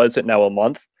 was it now a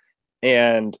month?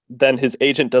 And then his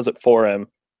agent does it for him.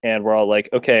 And we're all like,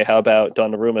 okay, how about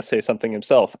Donnarumma say something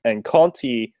himself? And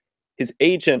Conti, his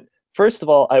agent, first of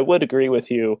all, I would agree with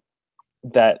you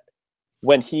that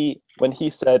when he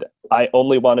said, I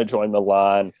only want to join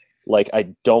Milan, like I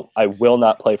will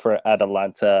not play for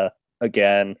Atalanta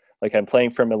again. Like I'm playing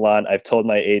for Milan. I've told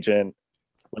my agent,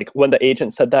 like when the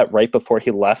agent said that right before he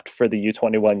left for the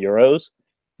U21 Euros,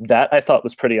 that I thought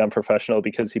was pretty unprofessional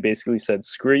because he basically said,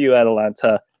 screw you,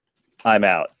 Atalanta, I'm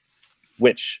out.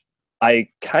 Which I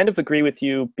kind of agree with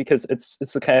you because it's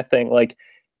the kind of thing like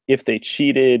if they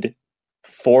cheated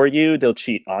for you, they'll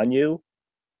cheat on you.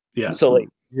 Yeah. So like,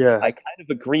 yeah, I kind of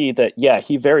agree that, yeah,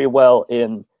 he very well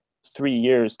in 3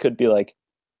 years could be like,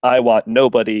 I want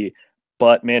nobody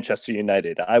but Manchester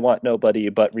United. I want nobody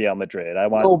but Real Madrid. I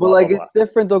want No, but blah, like blah, blah. it's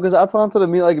different though, because Atalanta to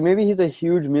me, like maybe he's a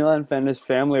huge Milan fan. His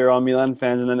family are all Milan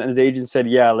fans, and then his agent said,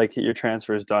 "Yeah, like your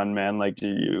transfer is done, man. Like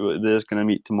they're just gonna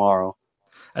meet tomorrow."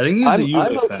 I think he's a Juve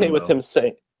I'm okay fan, with though. him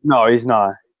saying No, he's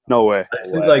not. No way.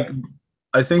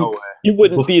 I think No way. he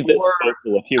wouldn't be this before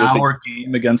vocal if he was our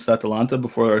game against Atalanta,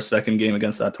 before our second game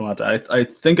against Atalanta, I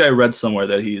think I read somewhere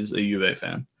that he's a Juve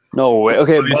fan. No way.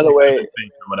 Okay. By the way,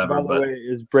 Whatever, but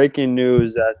is breaking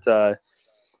news that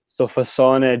so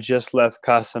Fasone just left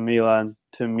Casa Milan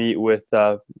to meet with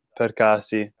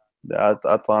Percassi, the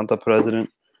Atalanta president.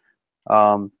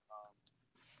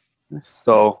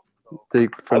 So I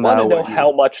want to know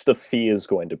how much the fee is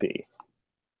going to be.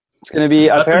 It's going to be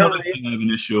that's another apparently. thing I have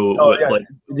an issue Oh, with. yeah. Like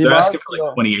they're asking for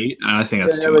like 28, and I think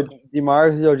that's too much. Di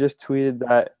Marzio just tweeted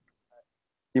that.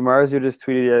 Di Marzio just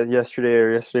tweeted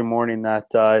yesterday morning that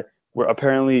we're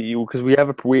apparently because we have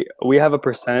a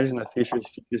percentage in the future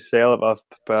sale of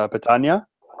Petagna.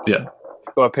 Yeah.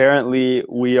 So apparently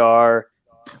we are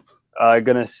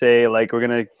gonna say like we're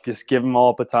gonna just give them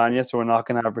all Petagna, so we're not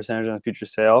gonna have a percentage on the future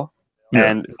sale,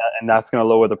 and that's gonna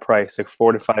lower the price like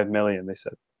 4 to 5 million. They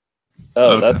said.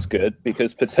 Oh, Okay. That's good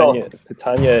because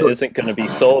Petagna isn't going to be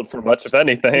sold for much of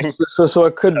anything. So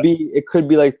it could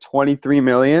be like 23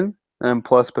 million and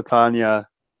plus Petagna,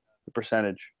 the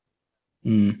percentage.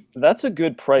 That's a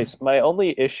good price. My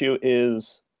only issue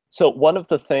is so one of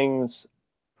the things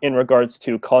in regards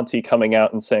to Conte coming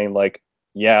out and saying like,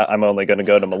 yeah, I'm only going to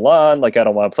go to Milan. Like I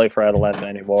don't want to play for Atalanta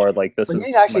anymore. Like this is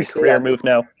my career move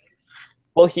now.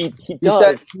 Well, he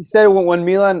said when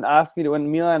Milan asked me when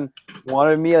Milan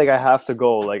wanted me, like I have to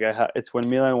go. Like it's when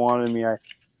Milan wanted me, I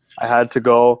had to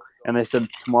go, and they said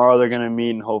tomorrow they're gonna meet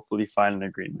and hopefully find an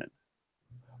agreement.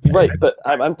 Right, but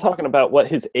I'm talking about what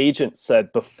his agent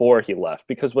said before he left,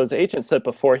 because what his agent said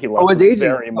before he left his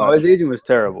agent was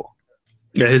terrible.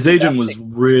 Yeah, his agent was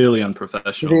really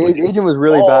unprofessional. His agent was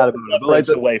really bad about it. But like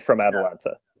away from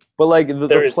Atalanta. But like the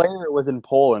player was in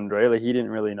Poland, right? Like he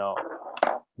didn't really know.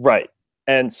 Right.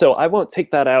 And so I won't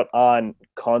take that out on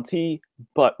Conte,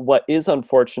 but what is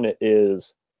unfortunate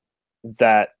is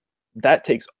that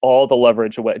takes all the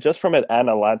leverage away. Just from an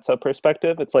Atalanta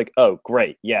perspective, it's like, oh,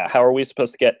 great. Yeah, how are we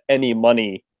supposed to get any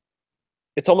money?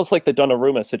 It's almost like the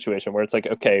Donnarumma situation where it's like,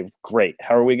 okay, great.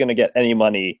 How are we going to get any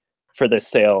money for this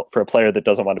sale for a player that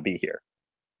doesn't want to be here?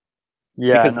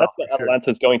 Yeah, because that's what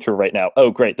Atalanta is going through right now. Oh,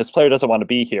 great. This player doesn't want to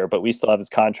be here, but we still have his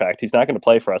contract. He's not going to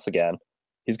play for us again.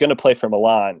 He's going to play for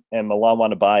Milan, and Milan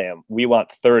want to buy him. We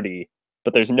want 30,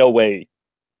 but there's no way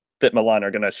that Milan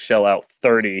are going to shell out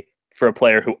 30 for a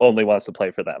player who only wants to play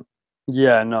for them.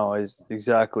 Yeah, no,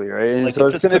 exactly right. And like so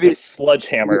it's going to be a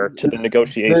sledgehammer to the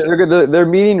negotiation. They're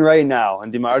meeting right now,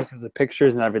 and Di Marzio has the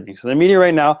pictures and everything. So they're meeting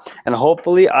right now, and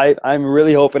hopefully, I'm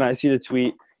really hoping I see the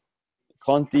tweet.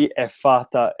 Conte è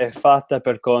fatta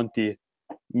per Conte.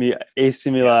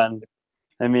 AC Milan.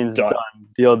 That means done.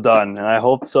 Deal done. And I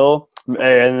hope so.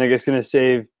 And they're just going to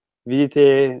say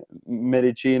Vite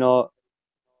Medicino.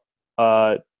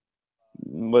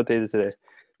 What day is it today?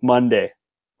 Monday.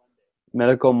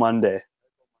 Medical Monday.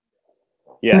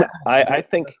 Yeah, I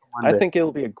think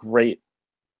it'll be a great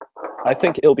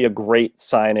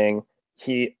signing.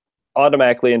 He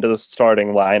automatically into the starting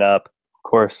lineup. Of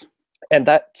course. And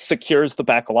that secures the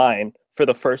back line for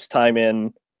the first time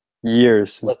in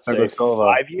years. Let's say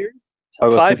 5 years?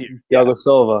 5 years. Thiago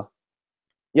Silva.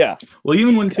 Yeah. Well,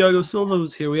 even when Thiago Silva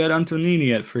was here, we had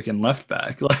Antonini at freaking left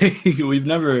back. Like we've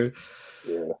never,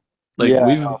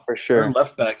 for sure. Our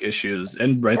left back issues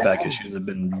and right back issues have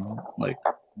been like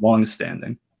long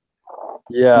standing.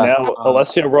 Yeah. Now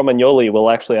Alessio Romagnoli will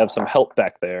actually have some help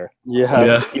back there.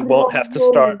 Yeah. He won't have to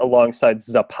start alongside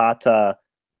Zapata,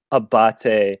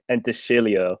 Abate, and De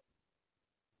Sciglio.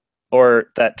 Or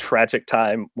that tragic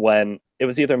time when it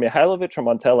was either Mihailovic or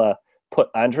Montella put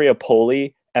Andrea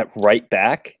Poli at right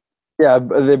back. Yeah,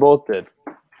 they both did.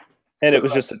 And it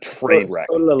was just a train wreck.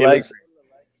 It was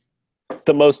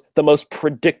the most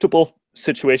predictable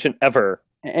situation ever.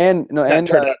 And turned out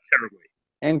terribly.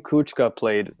 And Kuchka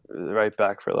played right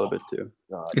back for a little bit too.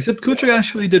 Except Kuchka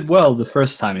actually did well the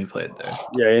first time he played there.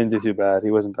 Yeah, he didn't do too bad.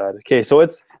 He wasn't bad. Okay, so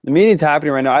the meeting's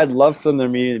happening right now. I'd love for their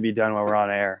meeting to be done while we're on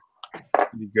air.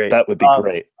 That'd be great. That would be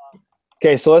great.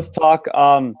 Okay, so let's talk.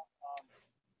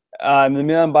 The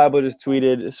Milan Bible just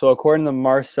tweeted. So according to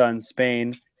Marca in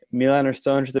Spain, Milan are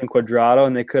still interested in Cuadrado,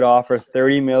 and they could offer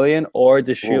 30 million or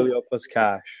De Sciglio plus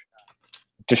cash.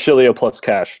 De Sciglio plus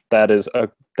cash.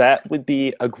 That would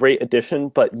be a great addition,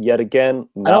 but yet again,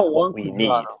 not what we need.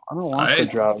 I don't want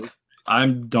Cuadrado. I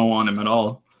don't want him at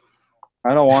all.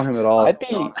 I don't want him at all.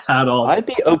 At all. I'd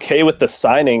be okay with the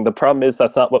signing. The problem is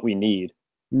that's not what we need.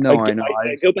 No, I know.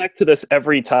 I go back to this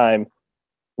every time.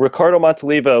 Ricardo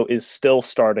Montolivo is still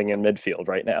starting in midfield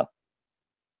right now.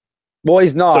 Well,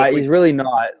 he's not. So if we- He's really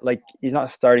not. Like, he's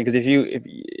not starting because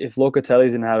if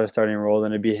Locatelli's didn't have a starting role,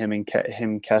 then it'd be him and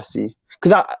Kessie.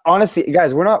 Because honestly,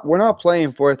 guys, we're not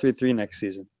playing 4-3-3 next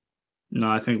season. No,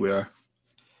 I think we are.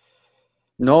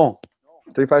 No,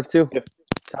 3-5-2. It's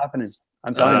happening.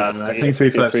 I'm telling you. I think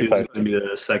 3-5-2 is going to be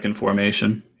the second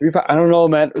formation. I don't know,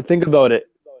 man. Think about it.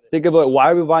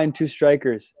 Why are we buying 2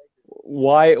 strikers?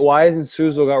 Why isn't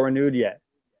Suso got renewed yet?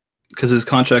 Because his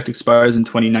contract expires in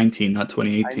 2019, not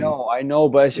 2018. I know,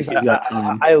 but it's just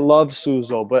I love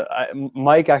Suso, but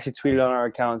Mike actually tweeted on our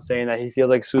account saying that he feels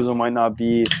like Suso might not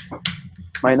be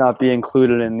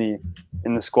included in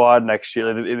the squad next year.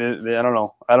 I don't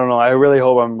know. I really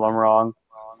hope I'm wrong.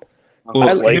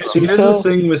 Well, here's the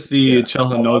thing with the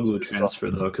Çalhanoğlu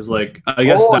transfer, though, because I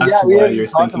guess that's why you're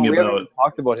thinking about. We haven't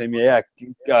talked about him, yeah.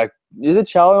 Is it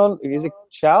Chal? Is it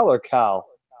Chal or Cal?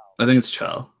 I think it's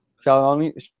Chal.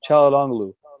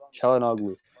 Çalhanoğlu.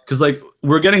 Because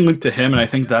we're getting linked to him, and I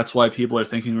think that's why people are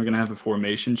thinking we're going to have a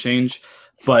formation change.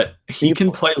 But he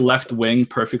can play left wing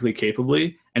perfectly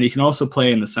capably, and he can also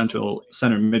play in the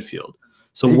center midfield.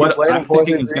 So what I'm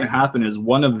thinking is going to happen is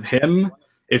one of him,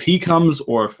 if he comes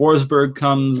or Forsberg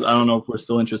comes, I don't know if we're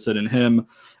still interested in him.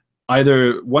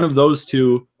 Either one of those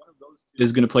two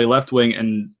is going to play left wing,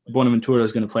 and Bonaventura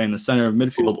is going to play in the center of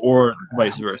midfield, or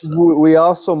vice versa. We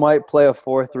also might play a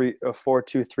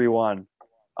 4-2-3-1.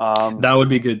 That would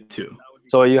be good too.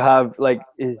 So you have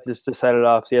just to set it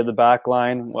up. So you have the back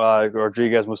line: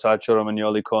 Rodriguez, Musacchio,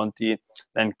 Romagnoli, Conti,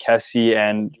 then Kessie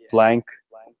and Blank,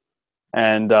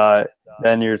 and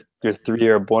then your 3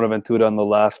 are Bonaventura on the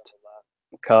left,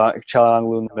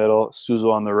 Çalhanoğlu in the middle,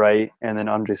 Suso on the right, and then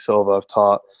Andre Silva up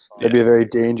top. It'd be a very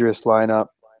dangerous lineup.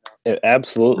 It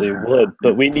absolutely would,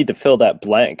 but we need to fill that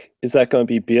blank. Is that going to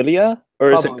be Biglia,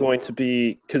 or is it going to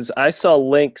be? Because I saw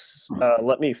links.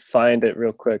 Let me find it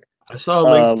real quick. I saw a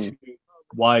link to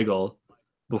Weigl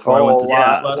before I went to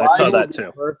I saw that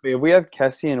too. Perfect. If we have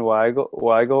Kessie and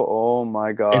Weigl, oh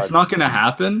my god! It's not going to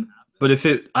happen. But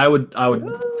I would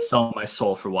sell my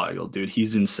soul for Weigl, dude.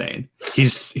 He's insane.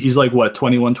 He's like what,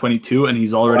 21, 22, and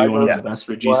he's already one of the best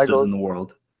registas in the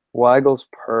world. Weigl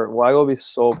will be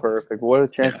so perfect. What a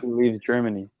chance he leaves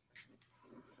Germany.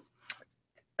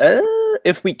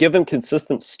 If we give him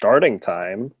consistent starting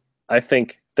time, I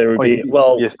think there would be.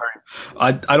 Well,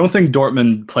 I don't think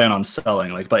Dortmund plan on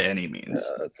selling by any means.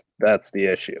 That's the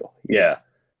issue. Yeah.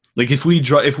 If we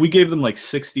gave them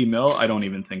 60 mil, I don't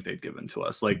even think they'd give him to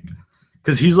us.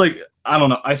 Because he's I don't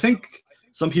know. I think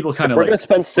some people kind of. We're gonna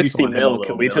spend 60 mil.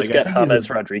 Can we just get James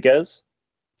Rodriguez?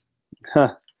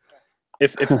 Huh.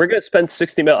 If we're gonna spend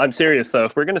 60 mil, I'm serious though.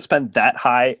 If we're gonna spend that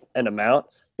high an amount,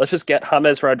 let's just get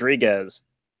James Rodriguez.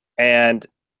 And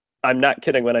I'm not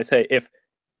kidding when I say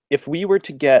if we were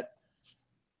to get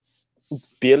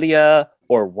Biglia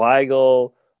or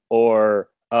Weigl or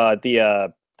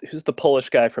who's the Polish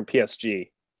guy from PSG?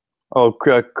 Oh,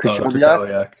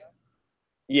 Krychowiak.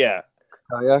 Yeah.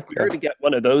 If we were to get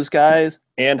one of those guys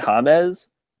and James,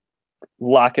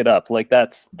 lock it up.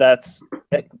 That's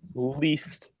at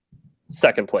least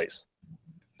second place.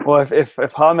 Well, if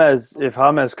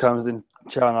James comes, then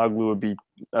Çalhanoğlu would be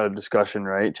a discussion,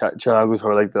 right? Çalhanoğlu is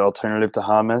probably the alternative to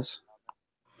James.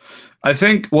 I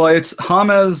think. Well, it's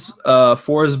James,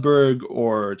 Forsberg,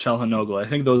 or Çalhanoğlu. I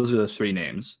think those are the 3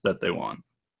 names that they want.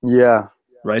 Yeah.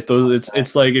 Right. Those.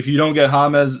 It's if you don't get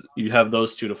James, you have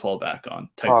those 2 to fall back on.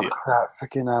 Type deal. Crap!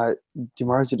 Freaking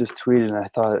DiMarzio just tweeted, and I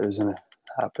thought it was gonna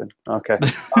happen. Okay.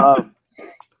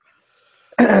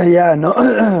 Yeah.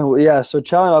 No. Yeah. So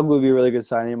Çalhanoğlu would be a really good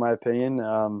signing, in my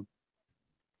opinion.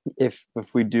 If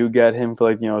we do get him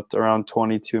for around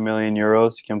 22 million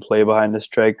euros, he can play behind the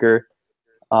striker.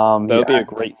 That would be a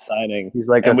great signing. He's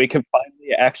and we can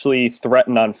finally actually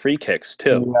threaten on free kicks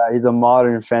too. Yeah, he's a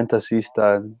modern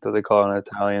fantasista, that they call it in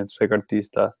Italian,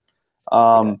 trequartista.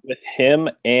 With him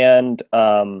and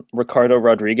Ricardo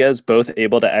Rodriguez both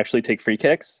able to actually take free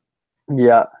kicks.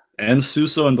 Yeah. And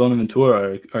Suso and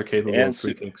Bonaventura are capable of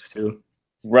free kicks too.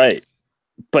 Right.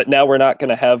 But now we're not going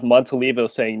to have Montolivo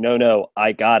saying, no,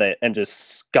 I got it, and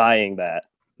just skying that.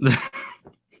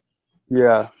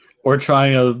 Yeah. Or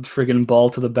trying a friggin' ball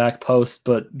to the back post,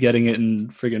 but getting it in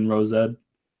friggin' Rosette.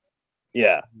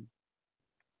 Yeah.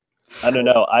 I don't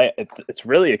know. It's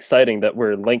really exciting that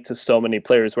we're linked to so many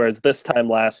players, whereas this time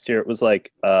last year it was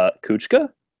Kuchka?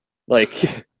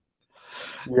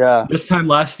 Yeah. This time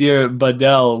last year,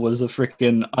 Badel was a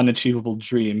freaking unachievable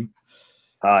dream.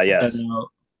 Yes.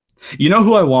 You know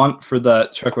who I want for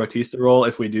that Trequartista role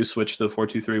if we do switch to the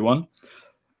 4-2-3-1?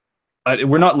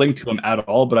 We're not linked to him at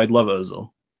all, but I'd love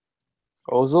Ozil.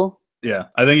 Ozil? Yeah,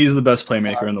 I think he's the best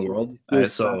playmaker in the world.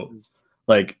 So,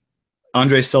 like,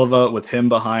 Andre Silva with him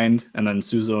behind, and then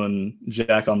Suso and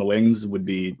Jack on the wings would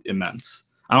be immense.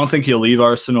 I don't think he'll leave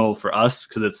Arsenal for us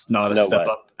because it's not a step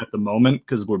up at the moment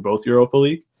because we're both Europa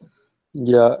League.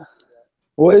 Yeah.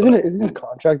 Well, isn't his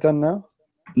contract done now?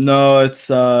 No, it's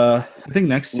I think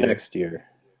next year.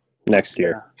 Next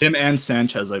year. Him and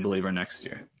Sanchez, I believe, are next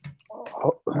year.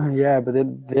 Oh, yeah, but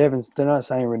they're not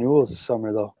signing renewals this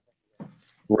summer though.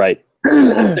 Right.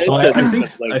 So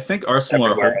I think Arsenal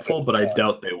are hopeful, but I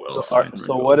doubt they will sign.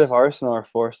 So what if Arsenal are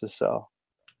forced to sell?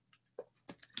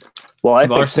 Well, I If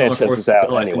think Arsenal are Sanchez forced is to out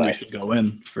sell, I think anyway. we should go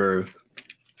in for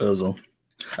Ozil.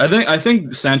 I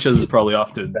think Sanchez is probably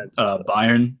off to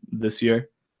Bayern this year.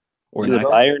 Or Either next.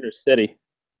 Bayern or City.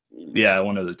 Yeah,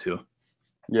 one of the two.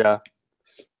 Yeah.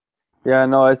 Yeah,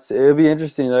 no, it'll be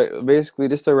interesting. Like, basically,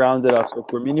 just to round it up, so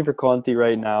we're meeting for Conti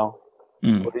right now.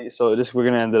 So we're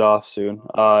gonna end it off soon.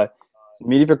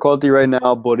 Meeting for Conti right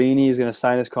now. Borini is gonna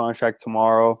sign his contract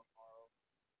tomorrow.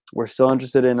 We're still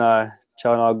interested in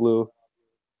Çalhanoğlu.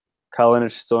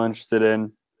 Kalinic still interested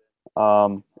in,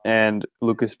 and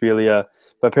Lucas Biglia.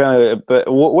 But apparently,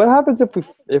 what happens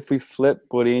if we flip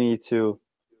Borini to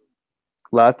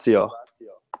Lazio?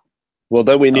 Well,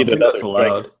 then we I need don't think another that's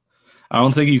allowed. I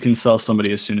don't think you can sell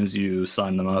somebody as soon as you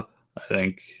sign them up. I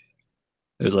think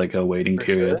there's like a waiting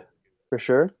period. For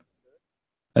sure.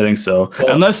 I think so.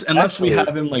 Well, unless we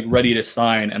have him like ready to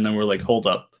sign, and then we're like, hold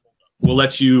up, we'll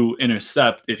let you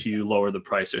intercept if you lower the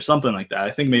price or something like that.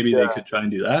 I think maybe they could try and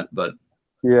do that, but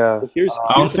Yeah.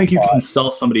 I don't think you can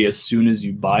sell somebody as soon as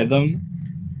you buy them,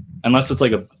 unless it's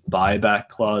like a buyback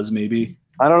clause, maybe.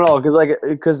 I don't know,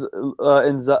 because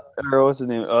what's his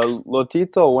name?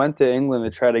 Lotito went to England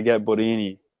to try to get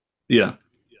Borini, Yeah.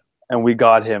 and we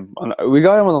got him. We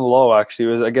got him on the low.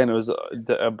 Actually, it was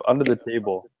under the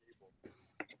table.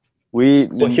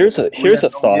 Here's a We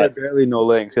thought. had barely no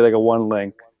link. We had like a one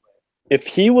link. If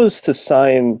he was to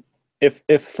sign, if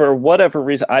for whatever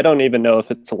reason, I don't even know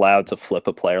if it's allowed to flip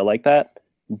a player like that,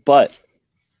 but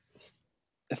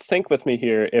think with me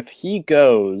here. If he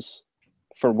goes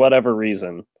for whatever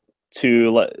reason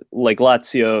to like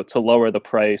Lazio to lower the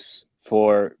price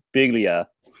for Biglia,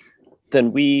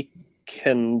 then we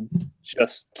can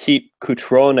just keep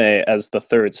Cutrone as the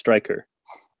third striker.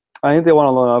 I think they want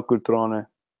to loan out Cutrone.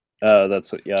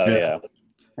 That's what. Yeah.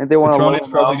 I think they want to loan Cutrone's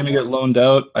probably going to get loaned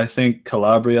out. I think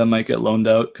Calabria might get loaned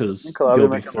out because he'll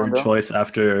be third choice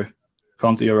after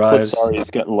Conte arrives. Sorry, he's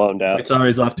getting loaned out.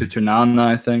 Pizzari's off to Ternana,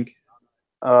 I think.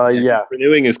 Yeah.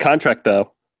 Renewing his contract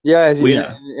though. Yeah,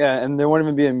 and there won't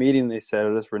even be a meeting. They said,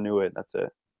 "I'll just renew it." That's it.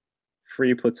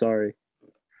 Free Pizzari.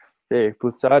 Hey,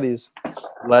 Puzzari's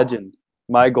legend.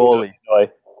 My goalie.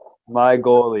 My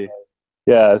goalie.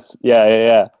 Yes.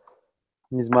 Yeah.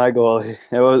 He's my goalie.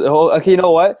 Okay, you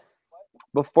know what?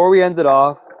 Before we end it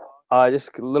off,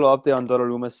 just a little update on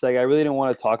Donnarumma's seg. I really didn't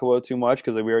want to talk about it too much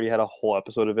because we already had a whole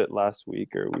episode of it last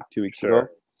week or 2 weeks ago.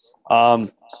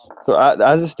 So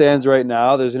as it stands right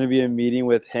now, there's going to be a meeting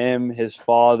with him, his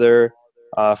father,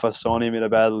 Fasoni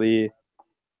Mirabelli.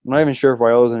 I'm not even sure if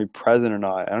Raiola's going to be present or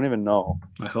not. I don't even know.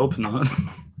 I hope not.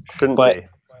 Shouldn't be.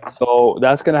 So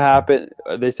that's going to happen.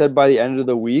 They said by the end of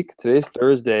the week. Today's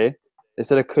Thursday. They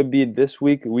said it could be this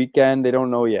weekend. They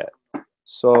don't know yet.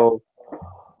 So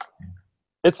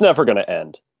it's never going to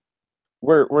end.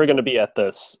 We're going to be at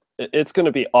this. It's going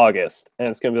to be August, and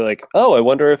it's going to be like, oh, I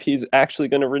wonder if he's actually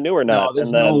going to renew or not. No,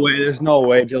 there's no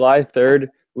way. July 3rd,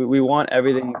 we want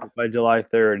everything by July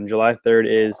 3rd, and July 3rd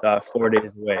is 4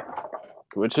 days away.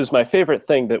 Which is my favorite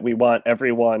thing, that we want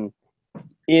everyone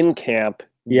in camp,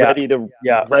 ready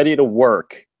to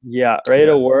work. Yeah, ready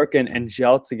to work and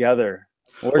gel together.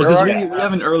 Because we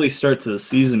have an early start to the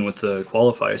season with the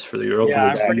qualifiers for the Europa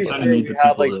League, so you kind of need the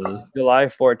people to July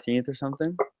 14th or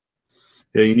something.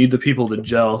 Yeah, you need the people to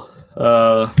gel.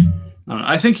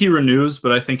 I think he renews,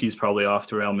 but I think he's probably off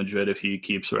to Real Madrid if he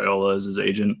keeps Raiola as his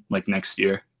agent like next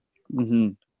year.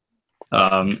 Mm-hmm.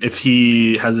 If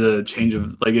he has a change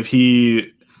of if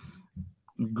he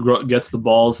gets the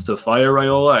balls to fire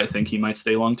Raiola, I think he might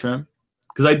stay long term.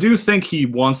 Because I do think he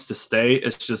wants to stay.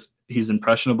 It's just he's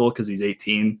impressionable because he's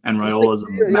 18, and Raiola's a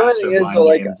master of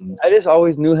mind games. I just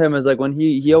always knew him as when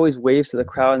he always waves to the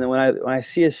crowd, and then when I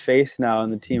see his face now in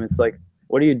the team, it's like,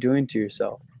 what are you doing to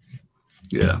yourself?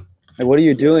 Yeah. What are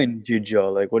you doing,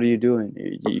 Joe? What are you doing?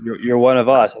 You're one of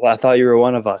us. I thought you were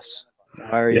one of us.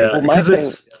 Why are you? Yeah,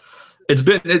 because it's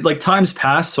been times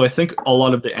past, so I think a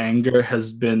lot of the anger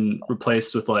has been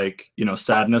replaced with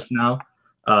sadness now.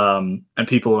 And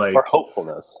people like Or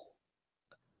hopefulness.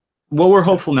 well, we're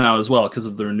hopeful now as well because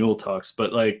of the renewal talks,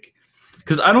 but like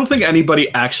because I don't think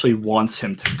anybody actually wants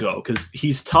him to go because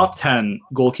he's top 10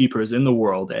 goalkeepers in the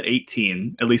world at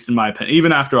 18, at least in my opinion.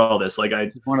 Even after all this, like I'm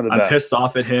pissed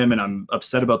off at him and I'm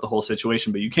upset about the whole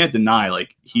situation, but you can't deny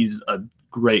like he's a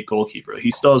great goalkeeper. He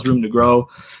still has room to grow.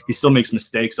 He still makes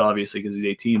mistakes, obviously, because he's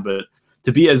 18, but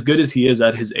to be as good as he is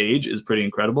at his age is pretty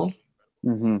incredible.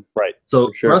 Mm-hmm. Right.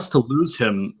 So for us to lose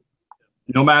him,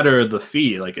 no matter the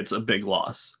fee, like it's a big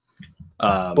loss.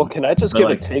 Well, can I just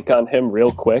give a take on him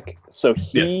real quick? So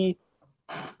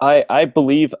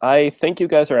I think you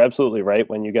guys are absolutely right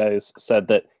when you guys said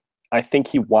that I think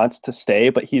he wants to stay,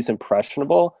 but he's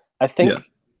impressionable. I think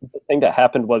the thing that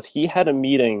happened was he had a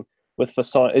meeting with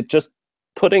Fasone. It just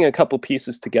putting a couple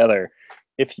pieces together.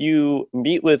 If you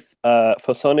meet with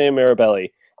Fasone and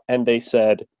Mirabelli and they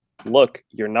said, look,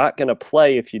 you're not going to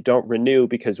play if you don't renew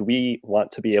because we want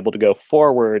to be able to go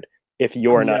forward if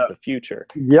you're not the future.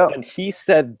 Yeah. And he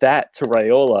said that to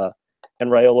Raiola,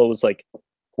 and Raiola was like,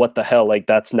 what the hell? Like,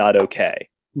 that's not okay.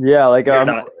 Yeah, like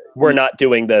we're not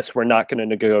doing this. We're not going to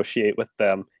negotiate with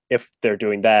them if they're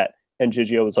doing that. And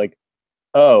Gigio was like,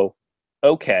 oh,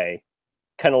 okay.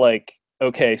 Kind of like,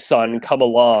 okay, son, come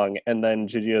along. And then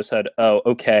Gigio said, oh,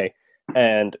 okay.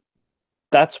 And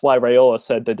that's why Raiola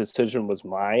said the decision was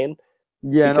mine.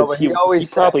 Yeah, because no, but he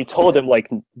always probably told him like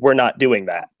we're not doing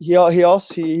that. He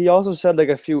also said like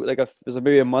it was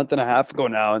maybe a month and a half ago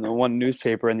now in the one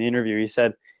newspaper in the interview he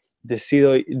said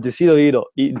decido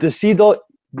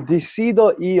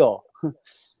io.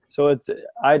 So it's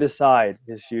I decide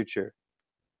his future.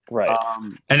 Right.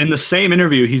 And in the same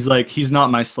interview he's like he's not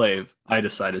my slave. I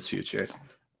decide his future. He's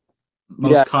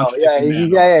not a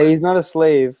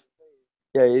slave.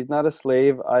 Yeah, he's not a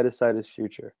slave. I decide his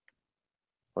future.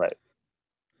 Right.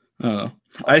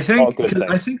 I think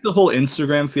the whole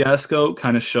Instagram fiasco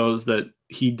kind of shows that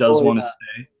he does want to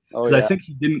stay. Because I think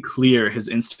he didn't clear his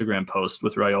Instagram post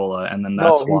with Raiola, and then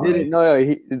that's why. He didn't.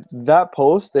 No, that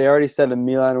post they already said in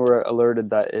Milan were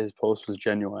alerted that his post was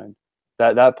genuine.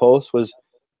 That post was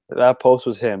him.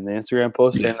 The Instagram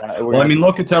post saying that. Well, I mean,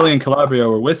 Locatelli and Calabria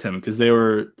were with him because they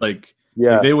were like,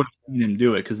 they would have seen him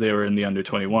do it because they were in the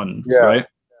under-21s, right?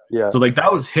 Yeah. So like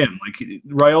that was him. Like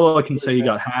Raiola can say he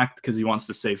got hacked because he wants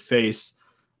to save face,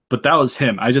 but that was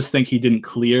him. I just think he didn't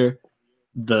clear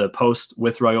the post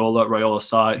with Raiola. Raiola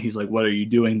saw it. He's like, "What are you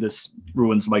doing? This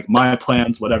ruins like my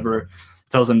plans." Whatever.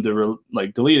 Tells him to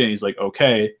delete it. And he's like,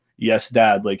 "Okay, yes,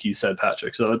 Dad." Like you said,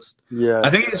 Patrick. So it's I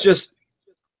think it's just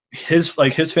his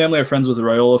family are friends with the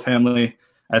Raiola family.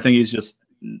 I think he's just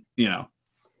not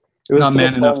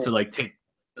man enough to like take.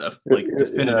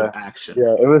 Definitive action.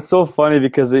 Yeah, it was so funny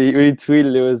because when he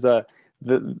tweeted, it was the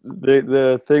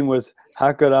thing was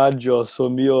hackeraggio sul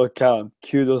mio account,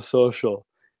 chiudo social,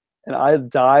 and I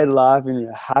died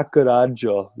laughing.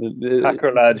 Hackeraggio.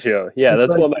 Hackeraggio. Yeah,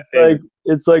 that's one of my favorites.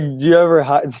 It's like, do you ever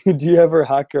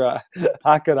hackeraggio,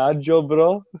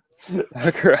 bro?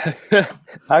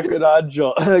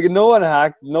 Hackeraggio. Like no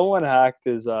one hacked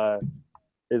his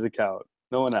account.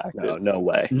 No one hacked it. No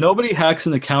way. Nobody hacks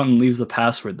an account and leaves the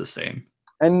password the same.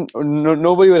 And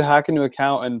nobody would hack into an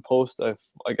account and post a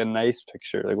nice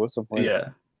picture. Like, what's the point?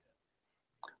 Yeah.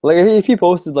 Like, if he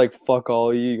posted like "fuck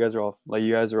all you guys are all like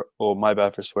you guys are oh my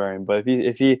bad for swearing," but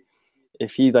if he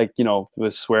like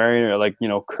was swearing or like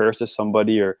cursed at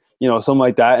somebody or something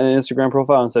like that in an Instagram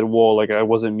profile and said, "Whoa, like it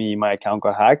wasn't me, my account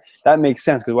got hacked," that makes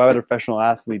sense because why would a professional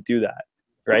athlete do that,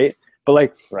 right? But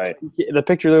like, the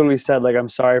picture literally said like, "I'm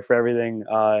sorry for everything.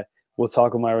 We'll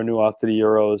talk with my renewal after the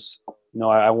Euros.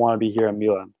 I want to be here in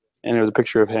Milan." And it was a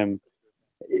picture of him.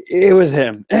 It was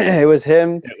him. It was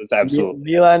him. It was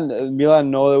absolutely Milan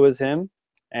know it was him,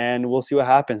 and we'll see what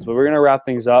happens. But we're gonna wrap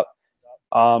things up.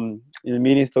 The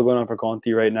meeting's still going on for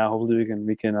Conti right now. Hopefully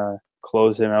we can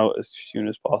close him out as soon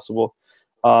as possible.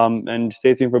 And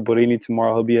stay tuned for Borini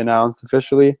tomorrow. He'll be announced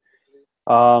officially.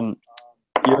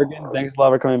 Jurgen, thanks a lot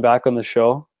for coming back on the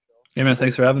show. Yeah, man,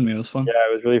 thanks for having me. It was fun. Yeah,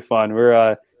 it was really fun.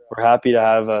 We're happy to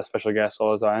have special guests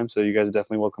all the time, so you guys are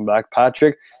definitely welcome back.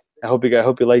 Patrick, I hope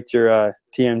you liked your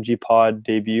TMG pod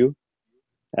debut.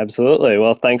 Absolutely.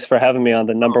 Well, thanks for having me on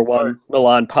the number one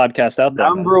Milan podcast out there.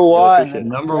 Number one,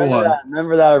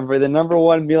 Remember that, everybody. The number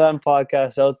one Milan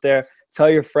podcast out there.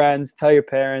 Tell your friends, tell your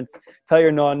parents, tell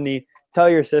your nonni, tell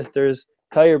your sisters,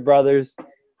 tell your brothers,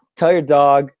 tell your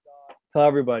dog, tell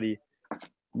everybody.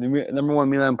 The number one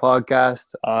Milan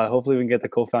podcast. Hopefully we can get the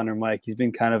co-founder Mike. He's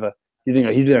been a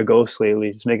ghost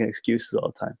lately. He's making excuses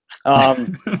all the time. All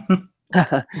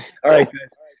right,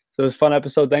 guys. So it was a fun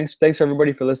episode. Thanks for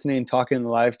everybody for listening and talking in the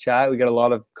live chat. We got a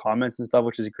lot of comments and stuff,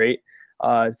 which is great.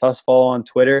 It's us follow on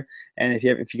Twitter. And if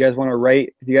you guys want to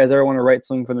write, if you guys ever want to write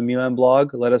something for the Milan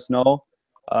blog, let us know.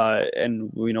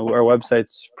 And our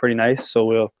website's pretty nice, so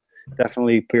we'll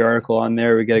definitely put your article on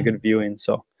there. We get a good viewing.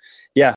 So